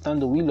who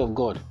understand the will of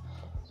God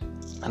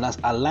and has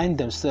aligned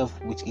themselves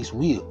with his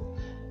will.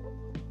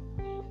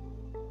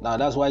 Now,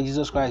 that's why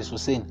Jesus Christ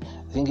was saying,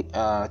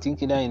 I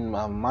think either in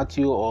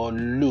Matthew or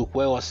Luke,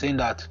 where he was saying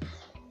that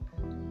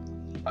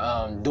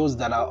those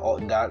that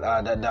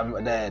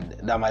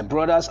my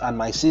brothers and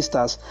my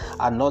sisters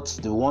are not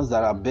the ones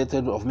that are better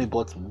of me,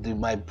 but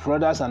my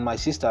brothers and my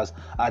sisters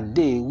are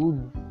they who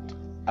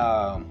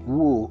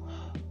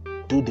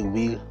do the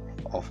will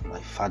of my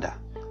Father,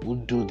 who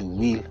do the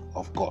will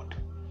of God.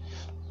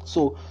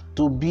 So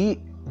to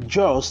be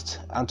just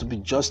and to be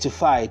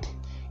justified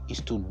is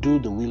to do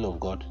the will of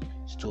God,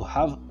 is to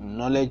have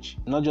knowledge,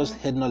 not just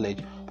head knowledge,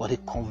 but a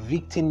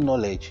convicting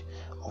knowledge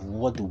of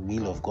what the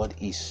will of God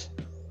is,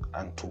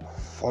 and to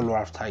follow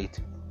after it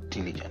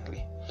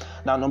diligently.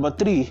 Now, number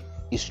 3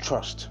 is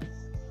trust.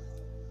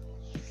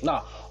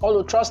 Now,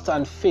 although trust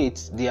and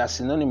faith, they are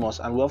synonymous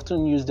and we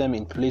often use them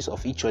in place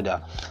of each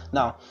other.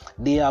 Now,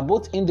 they are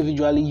both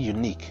individually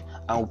unique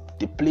and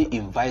they play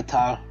a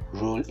vital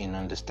role in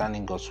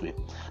understanding God's will.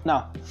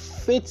 Now,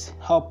 faith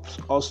helps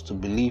us to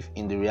believe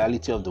in the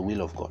reality of the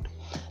will of God.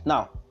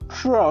 Now,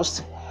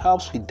 trust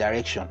helps with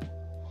direction.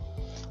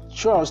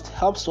 Trust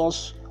helps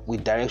us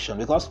with direction,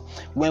 because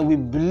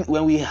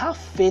when we have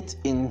faith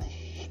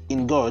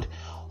in God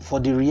for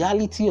the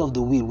reality of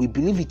the will, we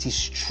believe it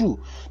is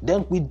true,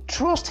 then we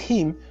trust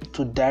him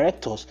to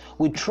direct us.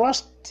 We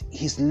trust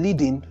his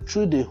leading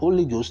through the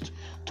Holy Ghost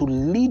to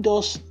lead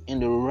us in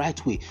the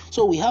right way.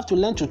 So we have to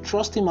learn to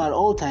trust him at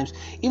all times,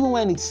 even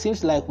when it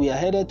seems like we are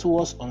headed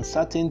towards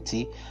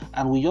uncertainty,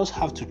 and we just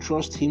have to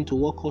trust him to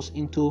walk us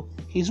into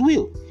his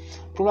will.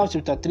 Proverbs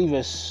chapter 3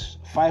 verse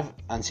 5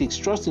 and 6.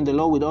 Trust in the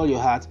Lord with all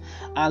your heart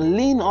and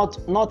lean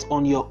not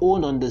on your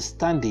own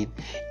understanding.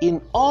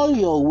 In all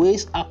your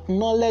ways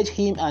acknowledge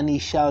him and he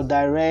shall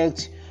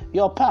direct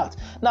your path.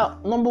 Now,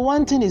 number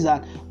one thing is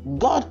that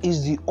God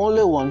is the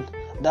only one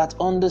that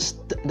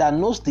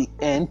knows the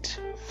end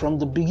from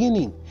the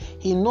beginning.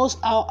 He knows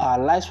how our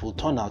lives will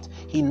turn out.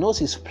 He knows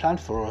his plan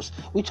for us,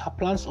 which are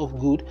plans of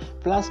good,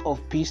 plans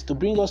of peace, to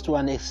bring us to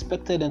an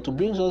expected and to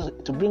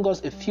bring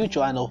us a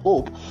future and a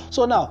hope.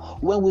 So now,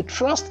 when we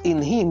trust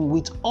in him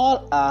with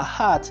all our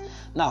heart,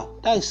 now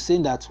that is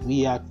saying that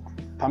we are,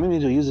 permit me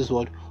to use this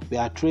word, we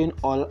are trained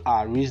all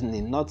our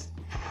reasoning, not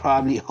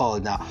probably all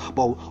now,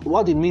 but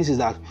what it means is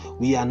that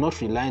we are not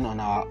relying on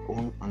our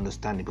own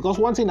understanding. Because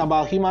one thing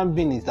about human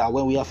beings is that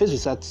when we are faced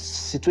with such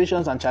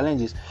situations and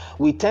challenges,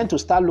 we tend to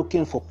start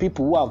looking for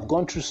people who have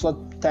gone through such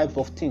type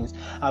of things,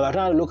 and we're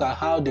trying to look at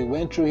how they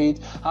went through it,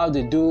 how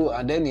they do,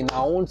 and then in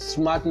our own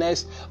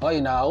smartness or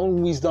in our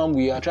own wisdom,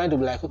 we are trying to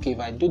be like, okay, if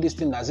I do this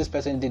thing as this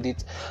person did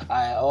it,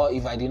 or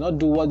if I did not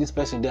do what this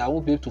person did, I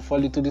won't be able to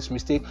fall into this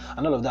mistake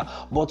and all of that.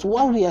 But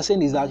what we are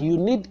saying is that you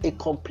need a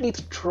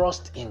complete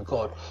trust in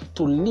God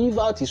to live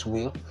out his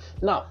will.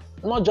 Now,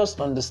 not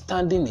just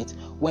understanding it.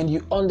 When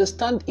you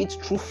understand it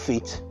through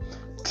faith,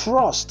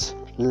 trust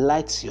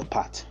lights your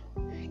path.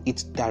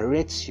 It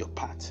directs your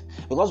path.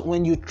 Because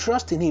when you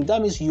trust in him,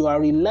 that means you are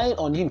relying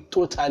on him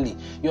totally.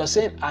 You are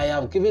saying, I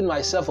have given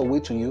myself away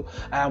to you.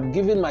 I have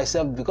given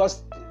myself,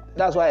 because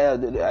that's why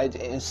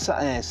the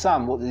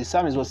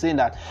psalmist was saying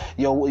that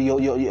your word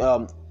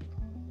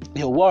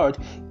your word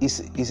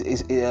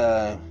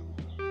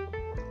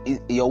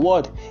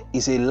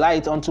is a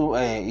light unto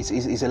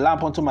is a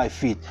lamp unto my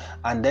feet,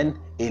 and then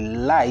a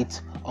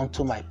light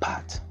unto my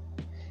path.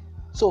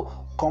 So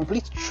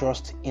complete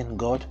trust in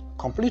God,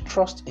 complete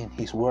trust in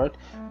his word,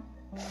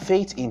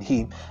 faith in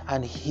him,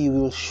 and he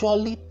will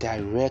surely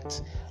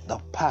direct the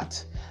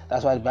path.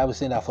 That's why the Bible is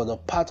saying that for the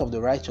path of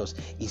the righteous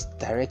is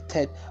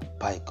directed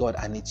by God,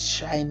 and it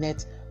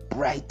shineth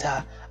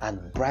brighter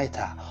and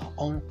brighter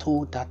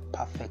unto that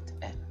perfect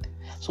end.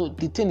 So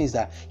the thing is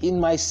that it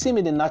might seem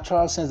in the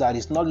natural sense that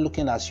it's not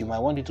looking as you might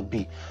want it to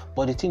be,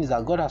 but the thing is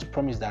that God has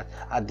promised that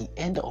at the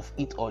end of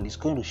it all, it's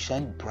going to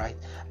shine bright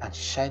and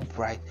shine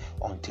bright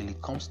until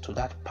it comes to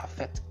that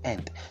perfect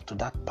end, to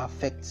that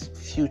perfect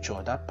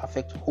future, that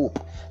perfect hope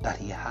that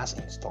he has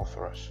in store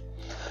for us.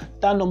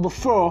 Then number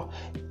 4,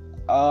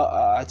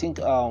 I think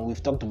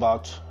we've talked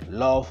about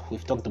love,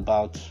 we've talked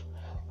about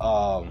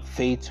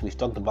faith, we've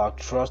talked about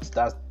trust.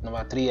 That's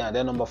number 3, and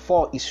then number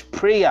 4 is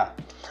prayer.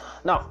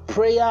 Now,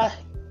 prayer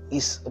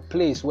is a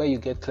place where you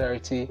get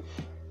clarity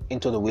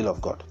into the will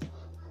of God.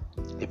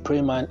 A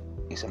prayer man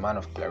is a man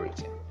of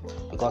clarity,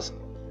 because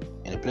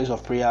in the place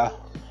of prayer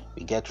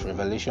we get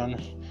revelation.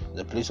 In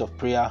the place of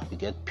prayer we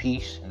get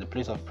peace. In the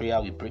place of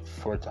prayer we break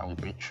forth and we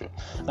break through.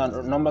 Now,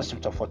 Numbers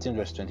chapter 14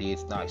 verse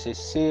 28, now it says,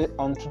 say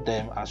unto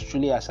them, as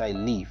truly as I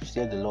live,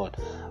 said the Lord,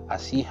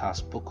 as he has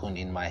spoken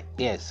in my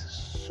ears,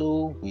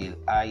 so will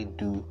I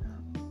do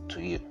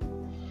to you.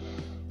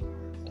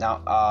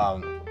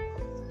 Now,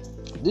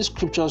 these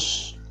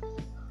scriptures,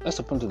 let's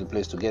open to the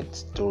place to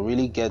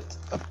really get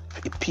a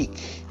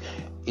peek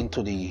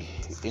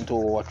into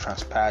what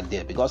transpired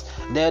there, because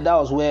that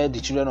was where the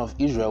children of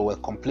Israel were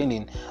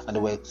complaining, and they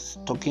were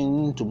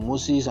talking to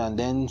Moses and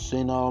then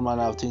saying all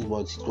manner of things,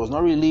 but it was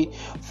not really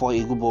for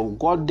a good. But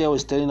God there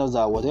was telling us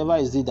that whatever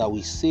is it that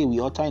we say, we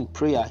utter in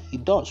prayer, he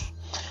does.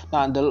 Now,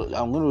 I'm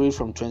going to read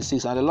from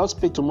 26. And the Lord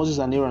spake to Moses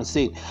and Aaron,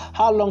 saying,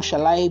 how long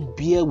shall I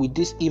bear with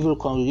this evil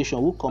congregation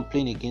who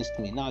complain against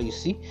me? Now, you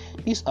see,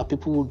 these are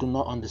people who do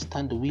not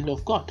understand the will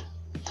of God.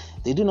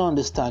 They do not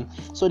understand.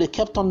 So they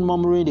kept on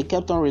murmuring, they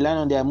kept on relying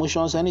on their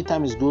emotions.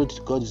 Anytime it's good,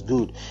 God is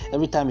good.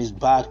 Every time it's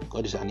bad,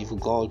 God is an evil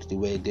God. They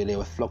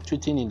were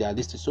fluctuating in their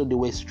distance. So they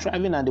were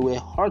striving and they were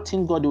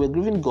hurting God, they were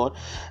grieving God,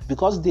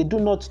 because they do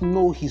not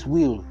know his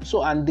will.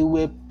 So, and they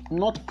were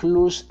not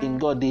close in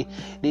God. They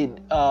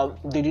did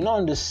not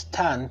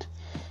understand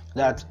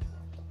that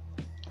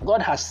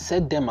God has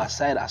set them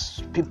aside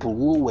as people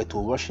who were to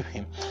worship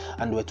him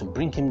and were to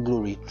bring him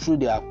glory through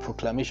their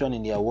proclamation,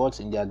 in their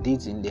words, in their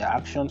deeds, in their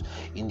actions,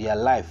 in their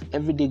life.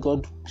 Every day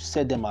God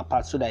set them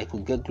apart so that he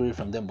could get glory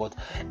from them. But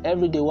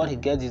every day what he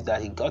gets is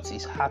that he got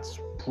his heart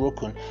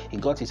broken, he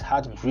got his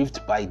heart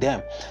grieved by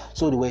them.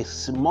 So they were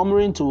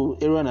murmuring to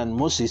Aaron and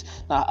Moses,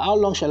 now how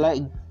long shall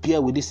I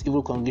bear with this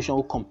evil congregation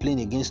who complain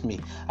against me?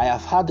 I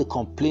have heard the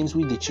complaints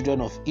which the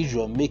children of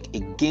Israel make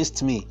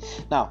against me.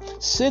 Now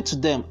say to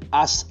them,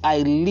 as I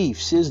live,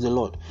 says the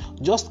Lord,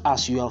 just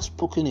as you have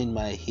spoken in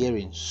my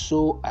hearing,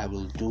 so I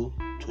will do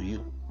to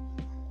you.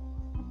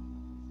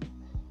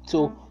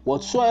 So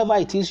whatsoever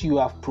it is you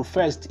have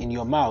professed in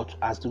your mouth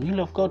as the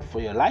will of God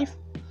for your life,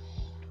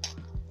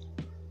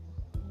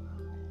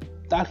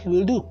 that he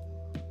will do.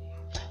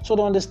 So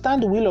to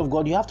understand the will of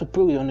God, you have to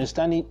pray with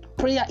understanding.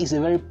 Prayer is a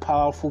very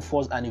powerful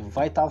force and a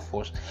vital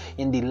force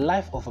in the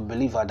life of a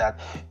believer. That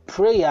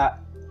prayer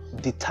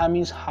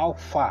determines how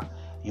far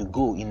you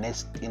go in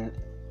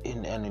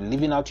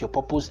living out your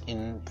purpose,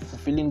 in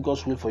fulfilling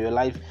God's will for your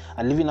life,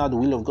 and living out the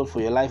will of God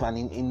for your life, and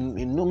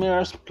in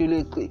numerous.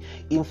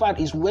 In fact,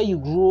 it's where you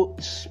grow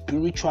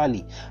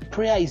spiritually.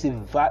 Prayer is a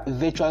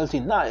virtual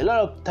thing. Now, a lot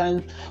of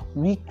times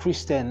we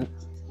Christians,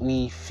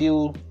 we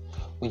feel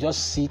we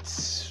just sit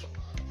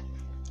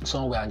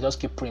somewhere and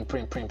just keep praying.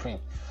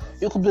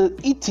 You could be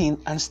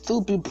eating and still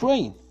be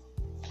praying.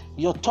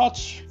 Your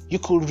thoughts, you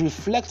could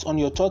reflect on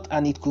your thought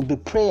and it could be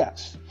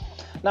prayers.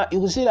 Now,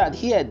 you will see that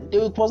here,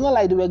 it was not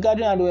like they were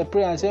gathering and they were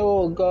praying and saying,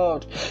 oh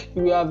God,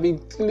 you have been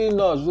killing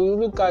us.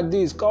 Look at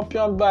this,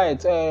 scorpion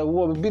bite,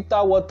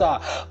 bitter water,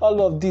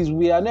 all of this.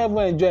 We are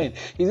never enjoying.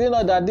 Is it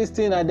not that this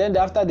thing, and then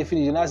after they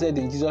finished, I said,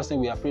 in Jesus'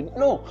 name we are praying?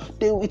 No,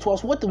 it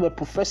was what they were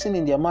professing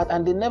in their mouth,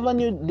 and they never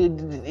knew,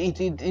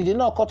 it did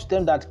not occur to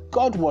them that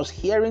God was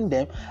hearing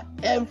them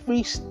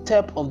every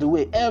step of the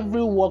way,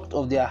 every work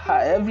of their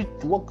heart, every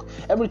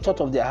thought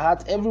of their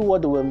heart, every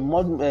word they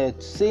were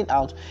saying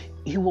out.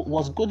 He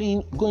was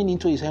going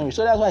into his hand.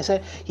 So that's why I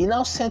said he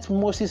now sent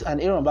Moses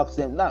and Aaron back to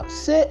them. Now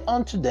say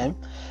unto them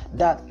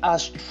that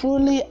as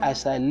truly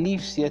as I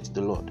live, saith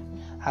the Lord,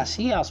 as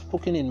he has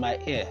spoken in my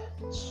ear,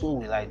 so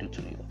will I do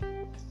to you.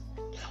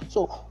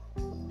 So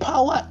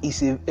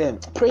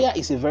prayer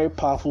is a very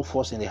powerful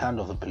force in the hand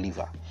of a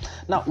believer.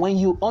 Now when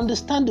you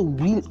understand the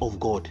will of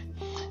God,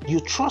 you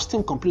trust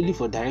him completely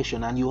for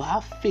direction, and you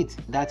have faith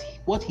that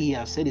what he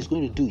has said is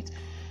going to do it.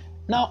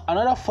 Now,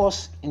 another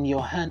force in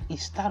your hand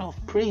is that of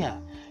prayer.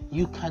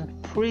 You can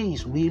pray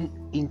his will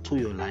into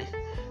your life,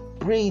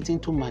 pray it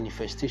into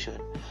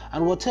manifestation.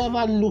 And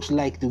whatever looks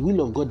like the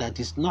will of God that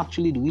is not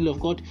actually the will of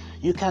God,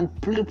 you can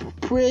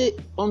pray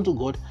unto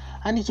God,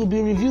 and it will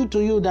be revealed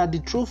to you, that the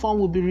true form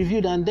will be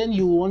revealed, and then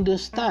you will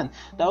understand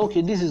that,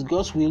 okay, this is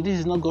God's will, this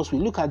is not God's will.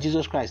 Look at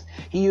Jesus Christ.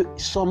 He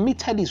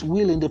submitted his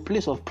will in the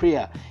place of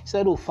prayer. He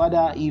said, oh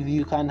Father, if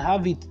you can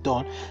have it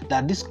done,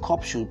 that this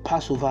cup should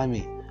pass over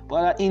me.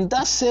 But in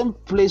that same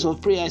place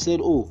of prayer, I said,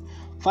 oh,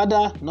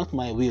 Father, not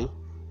my will,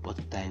 but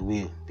thy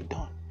will be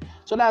done.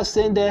 So that's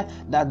saying there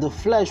that the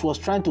flesh was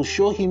trying to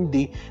show him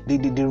the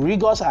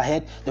rigors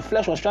ahead. The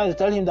flesh was trying to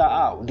tell him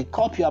that the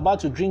cup you're about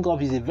to drink of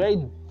is a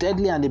very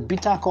deadly and a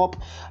bitter cup.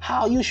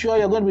 How are you sure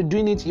you're going to be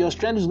doing it? Your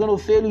strength is going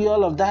to fail you,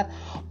 all of that.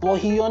 But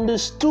he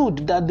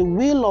understood that the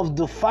will of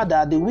the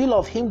Father, the will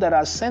of him that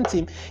has sent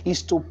him,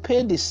 is to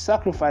pay the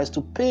sacrifice,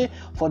 to pay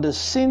for the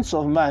sins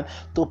of man,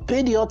 to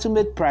pay the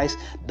ultimate price,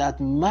 that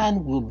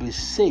man will be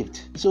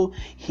saved. So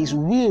his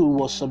will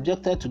was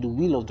subjected to the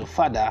will of the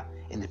Father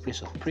in the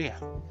place of prayer.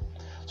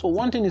 So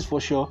one thing is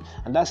for sure,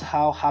 and that's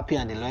how happy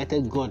and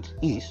delighted God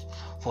is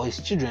for his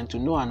children to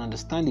know and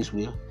understand his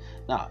will.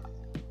 Now,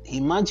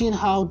 imagine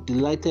how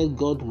delighted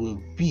God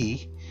will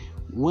be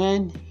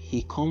when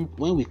we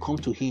come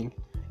to him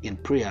in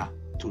prayer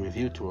to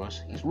reveal to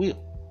us his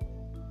will.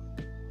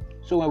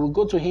 So when we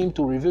go to him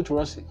to reveal to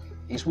us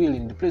his will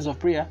in the place of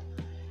prayer,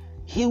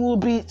 he will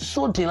be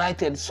so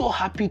delighted, so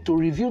happy to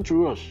reveal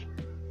to us.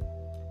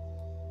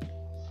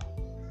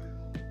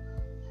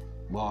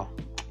 But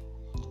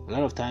a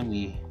lot of time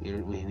we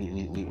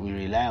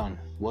rely on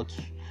what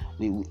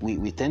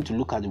we tend to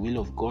look at the will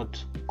of God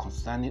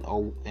concerning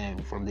or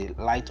from the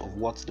light of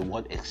what the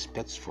word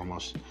expects from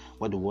us,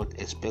 what the word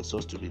expects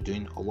us to be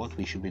doing, or what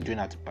we should be doing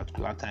at a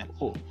particular time.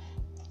 Oh,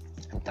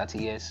 I'm 30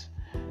 years,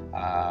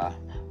 I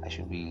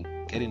should be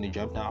getting a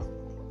job now,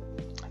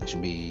 I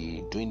should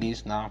be doing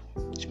this now,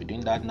 I should be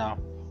doing that now,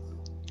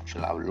 I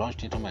should have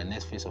launched into my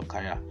next phase of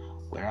career.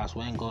 Whereas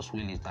when God's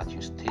will is that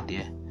you stay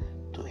there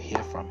to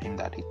hear from him,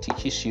 that he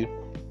teaches you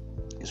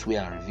his way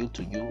and reveal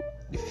to you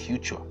the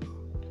future.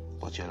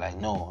 But you're like,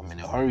 no, I'm in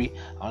a hurry,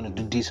 I want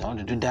to do this, I want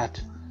to do that.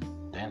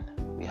 Then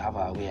we have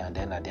our way, and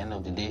then at the end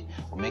of the day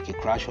we make a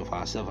crash of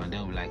ourselves, and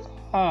then we're like,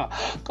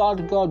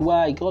 God,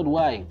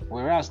 why?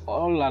 Whereas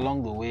all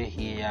along the way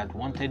he had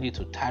wanted you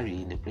to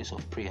tarry in the place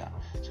of prayer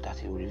so that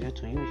he will reveal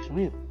to you his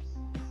will.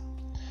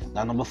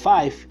 Now number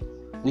 5,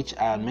 which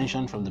I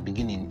mentioned from the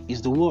beginning,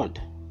 is the word.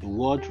 The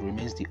word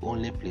remains the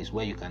only place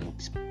where you can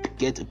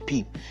get a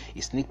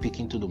sneak peek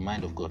into the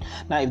mind of God.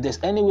 Now, if there's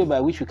any way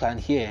by which we can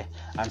hear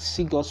and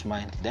see God's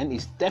mind, then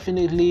it's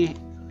definitely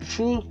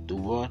through the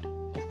word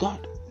of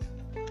God.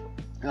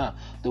 Now,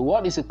 the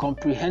word is a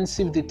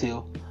comprehensive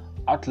detail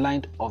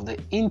outlined of the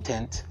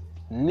intent,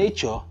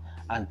 nature,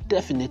 and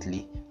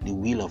definitely the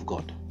will of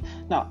God.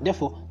 Now,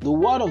 therefore, the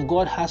word of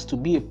God has to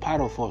be a part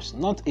of us,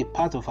 not a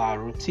part of our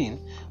routine,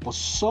 but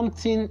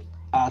something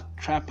our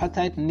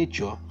tripartite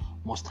nature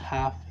must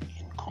have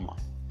in common.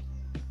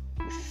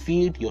 You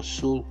feed your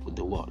soul with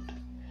the word,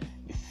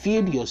 you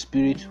feed your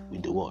spirit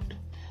with the word,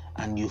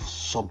 and you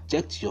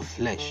subject your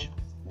flesh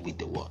with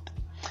the word.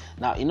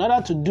 Now, in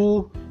order to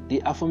do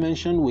the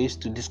aforementioned ways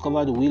to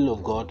discover the will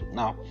of God,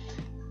 now,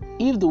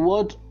 if the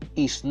word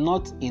is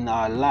not in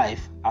our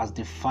life as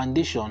the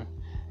foundation,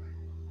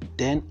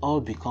 then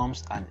all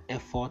becomes an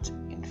effort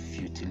in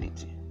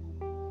futility.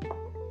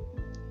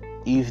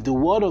 If the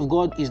word of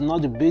God is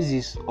not the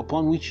basis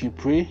upon which you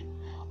pray,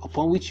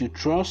 upon which you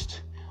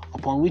trust,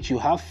 upon which you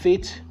have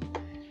faith,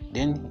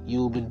 then you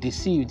will be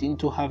deceived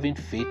into having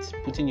faith,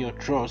 putting your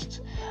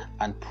trust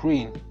and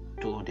praying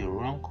to the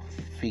wrong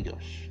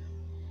figures.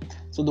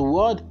 So the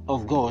word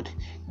of God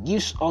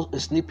gives us a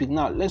sneak peek.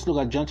 Now let's look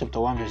at John chapter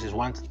 1 verses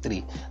 1 to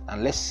 3,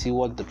 and let's see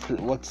what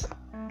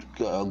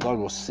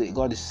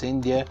God is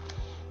saying there.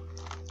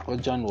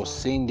 what John was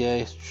saying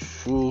there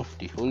through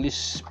the Holy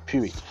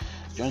Spirit.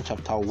 John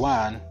chapter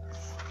 1,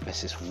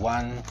 verses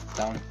 1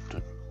 down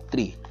to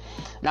 3.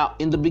 Now,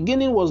 in the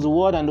beginning was the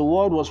Word, and the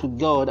Word was with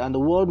God, and the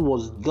Word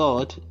was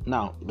God.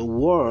 Now, the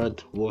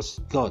Word was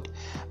God,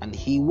 and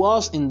He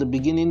was in the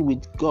beginning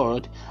with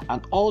God,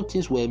 and all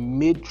things were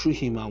made through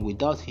Him, and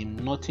without Him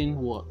nothing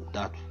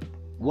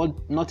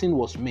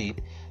was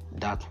made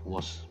that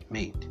was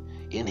made.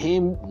 In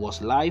Him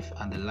was life,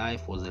 and the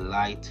life was the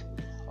light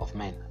of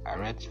men. I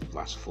read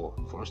verse 4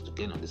 for us to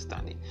gain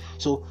understanding.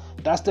 So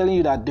that's telling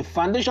you that the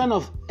foundation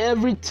of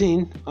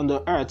everything on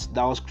the earth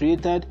that was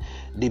created,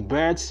 the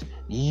birds,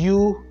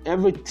 you,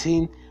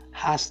 everything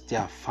has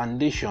their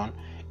foundation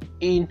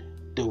in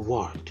the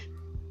Word.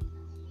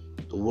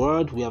 The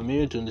Word, we are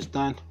made to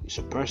understand, is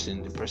a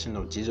person, the person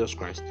of Jesus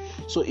Christ.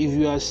 So if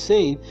you are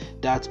saying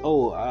that, I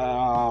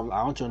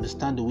want to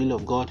understand the will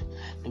of God,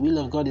 the will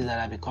of God is that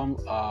I become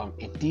a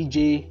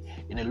DJ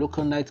in a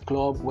local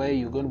nightclub where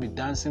you're going to be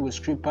dancing with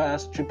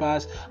strippers,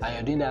 and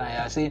you're doing that, and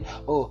you're saying,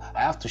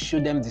 I have to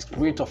show them the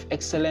spirit of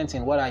excellence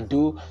in what I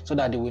do so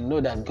that they will know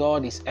that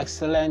God is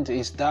excellent,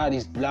 is blah,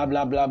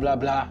 blah, blah, blah,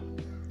 blah.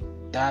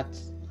 That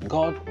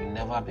God will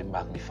never be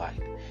magnified.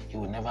 He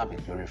will never be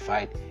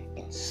glorified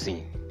in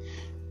sin,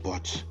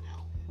 but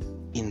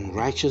in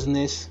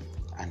righteousness,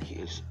 and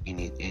He is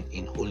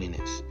in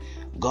holiness.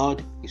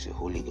 God is a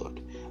holy God.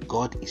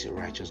 God is a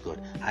righteous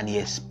God, and He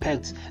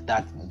expects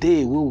that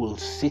they who will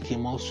seek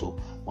Him also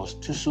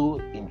must do so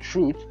in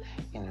truth,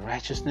 in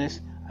righteousness,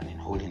 and in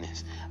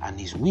holiness. And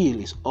His will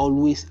is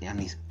always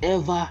and is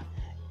ever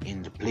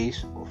in the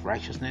place of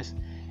righteousness,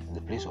 in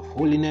the place of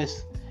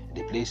holiness, in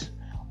the place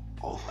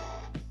of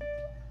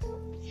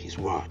His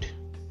Word.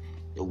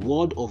 The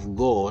Word of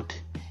God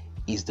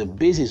is the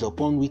basis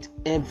upon which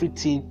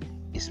everything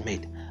is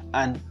made.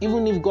 And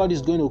even if God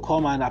is going to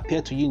come and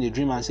appear to you in a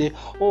dream and say,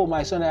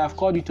 my son, I have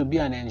called you to be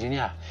an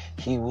engineer,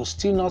 He will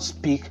still not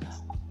speak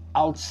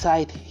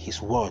outside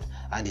His Word.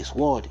 And His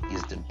Word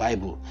is the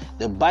Bible.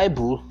 The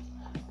Bible,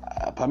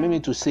 permit me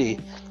to say,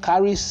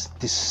 carries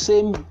the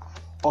same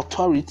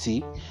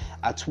authority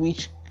at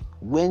which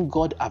when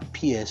God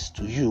appears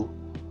to you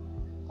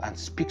and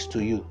speaks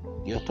to you,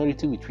 the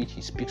authority with which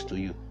He speaks to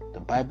you, the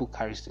Bible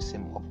carries the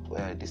same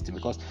this thing,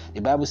 because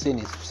the Bible saying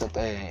in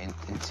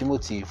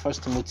Timothy,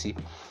 First Timothy,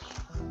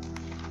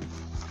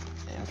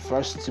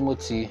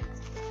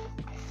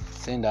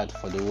 saying that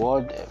for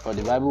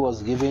the Bible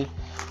was given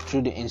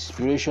through the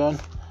inspiration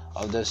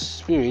of the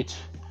Spirit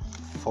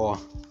for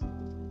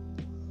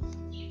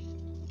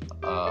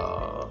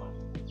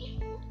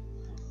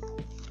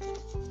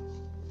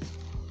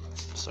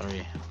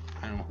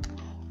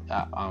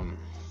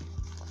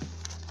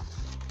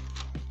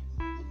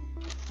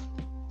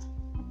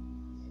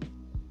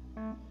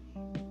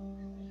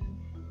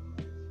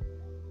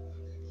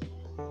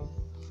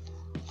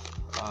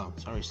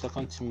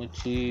Second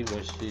Timothy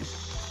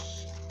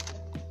verses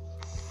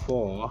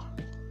 4,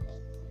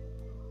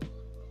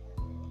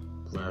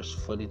 verse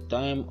for the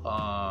time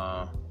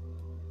I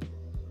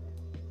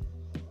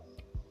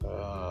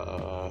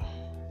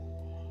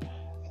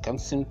can't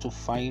seem to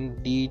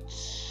find it,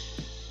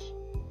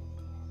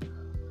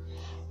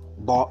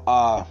 but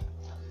what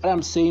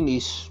I'm saying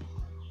is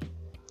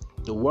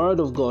the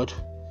Word of God.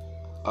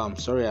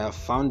 I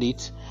found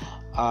it.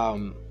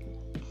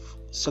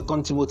 2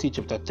 Timothy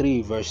chapter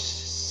 3 verse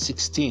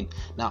 16.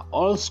 Now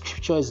all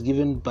scripture is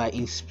given by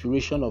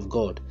inspiration of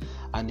God,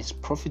 and is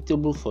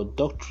profitable for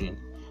doctrine,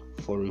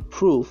 for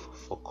reproof,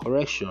 for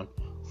correction,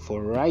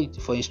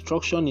 for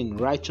instruction in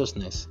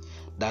righteousness,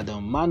 that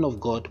the man of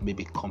God may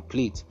be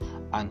complete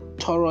and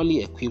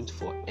thoroughly equipped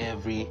for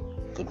every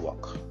good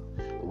work.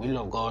 The will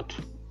of God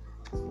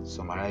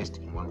summarized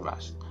in one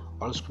verse.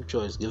 All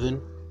scripture is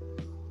given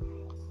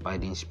by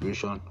the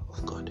inspiration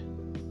of God.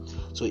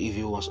 So if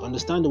you must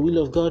understand the will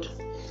of God,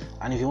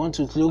 and if you want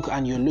to look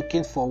and you're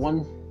looking for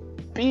one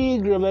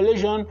big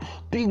revelation,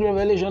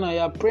 and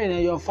you're praying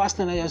and you're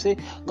fasting and you're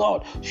saying,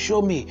 God,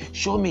 show me.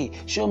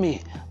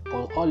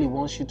 But all He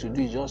wants you to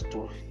do is just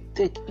to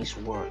take His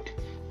Word,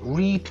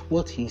 read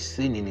what He's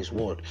saying in His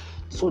Word,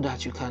 so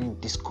that you can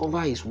discover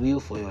His will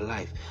for your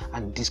life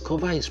and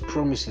discover His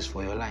promises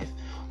for your life.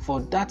 For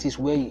that is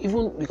where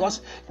because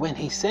when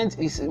He said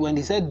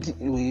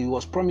He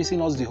was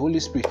promising us the Holy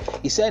Spirit,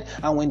 He said,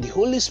 and when the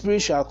Holy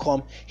Spirit shall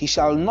come, He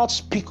shall not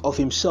speak of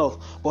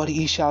Himself, but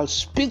He shall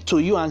speak to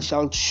you and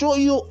shall show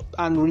you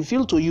and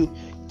reveal to you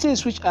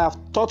things which I have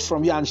taught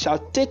from you, and shall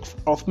take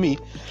of me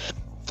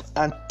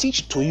and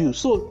teach to you.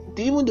 So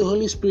even the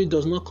Holy Spirit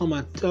does not come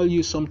and tell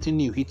you something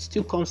new. It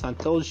still comes and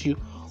tells you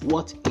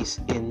what is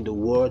in the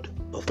Word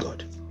of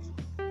God.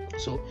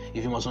 So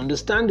if you must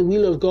understand the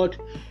will of God,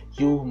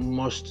 you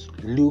must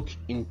look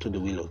into the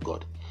will of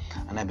God.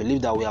 And I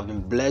believe that we have been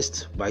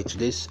blessed by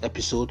today's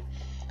episode.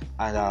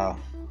 And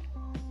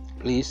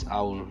please,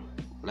 I would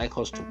like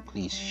us to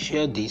please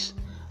share this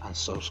and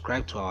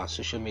subscribe to our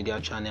social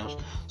media channels,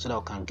 so that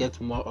we can get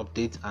more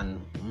updates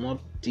and more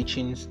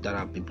teachings that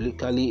are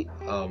biblically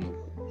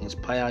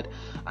inspired,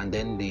 and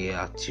then they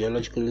are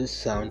theologically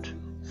sound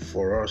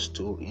for us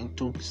to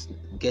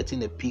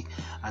getting a peek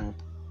and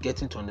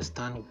getting to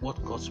understand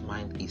what God's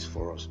mind is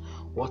for us,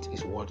 what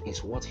He wants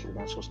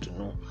us to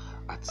know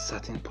at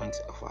certain points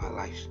of our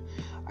lives.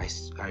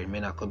 I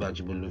remain Akoba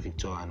Jibulu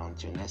Victor, and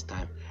until next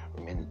time,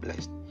 remain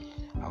blessed.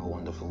 Have a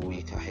wonderful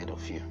week ahead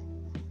of you.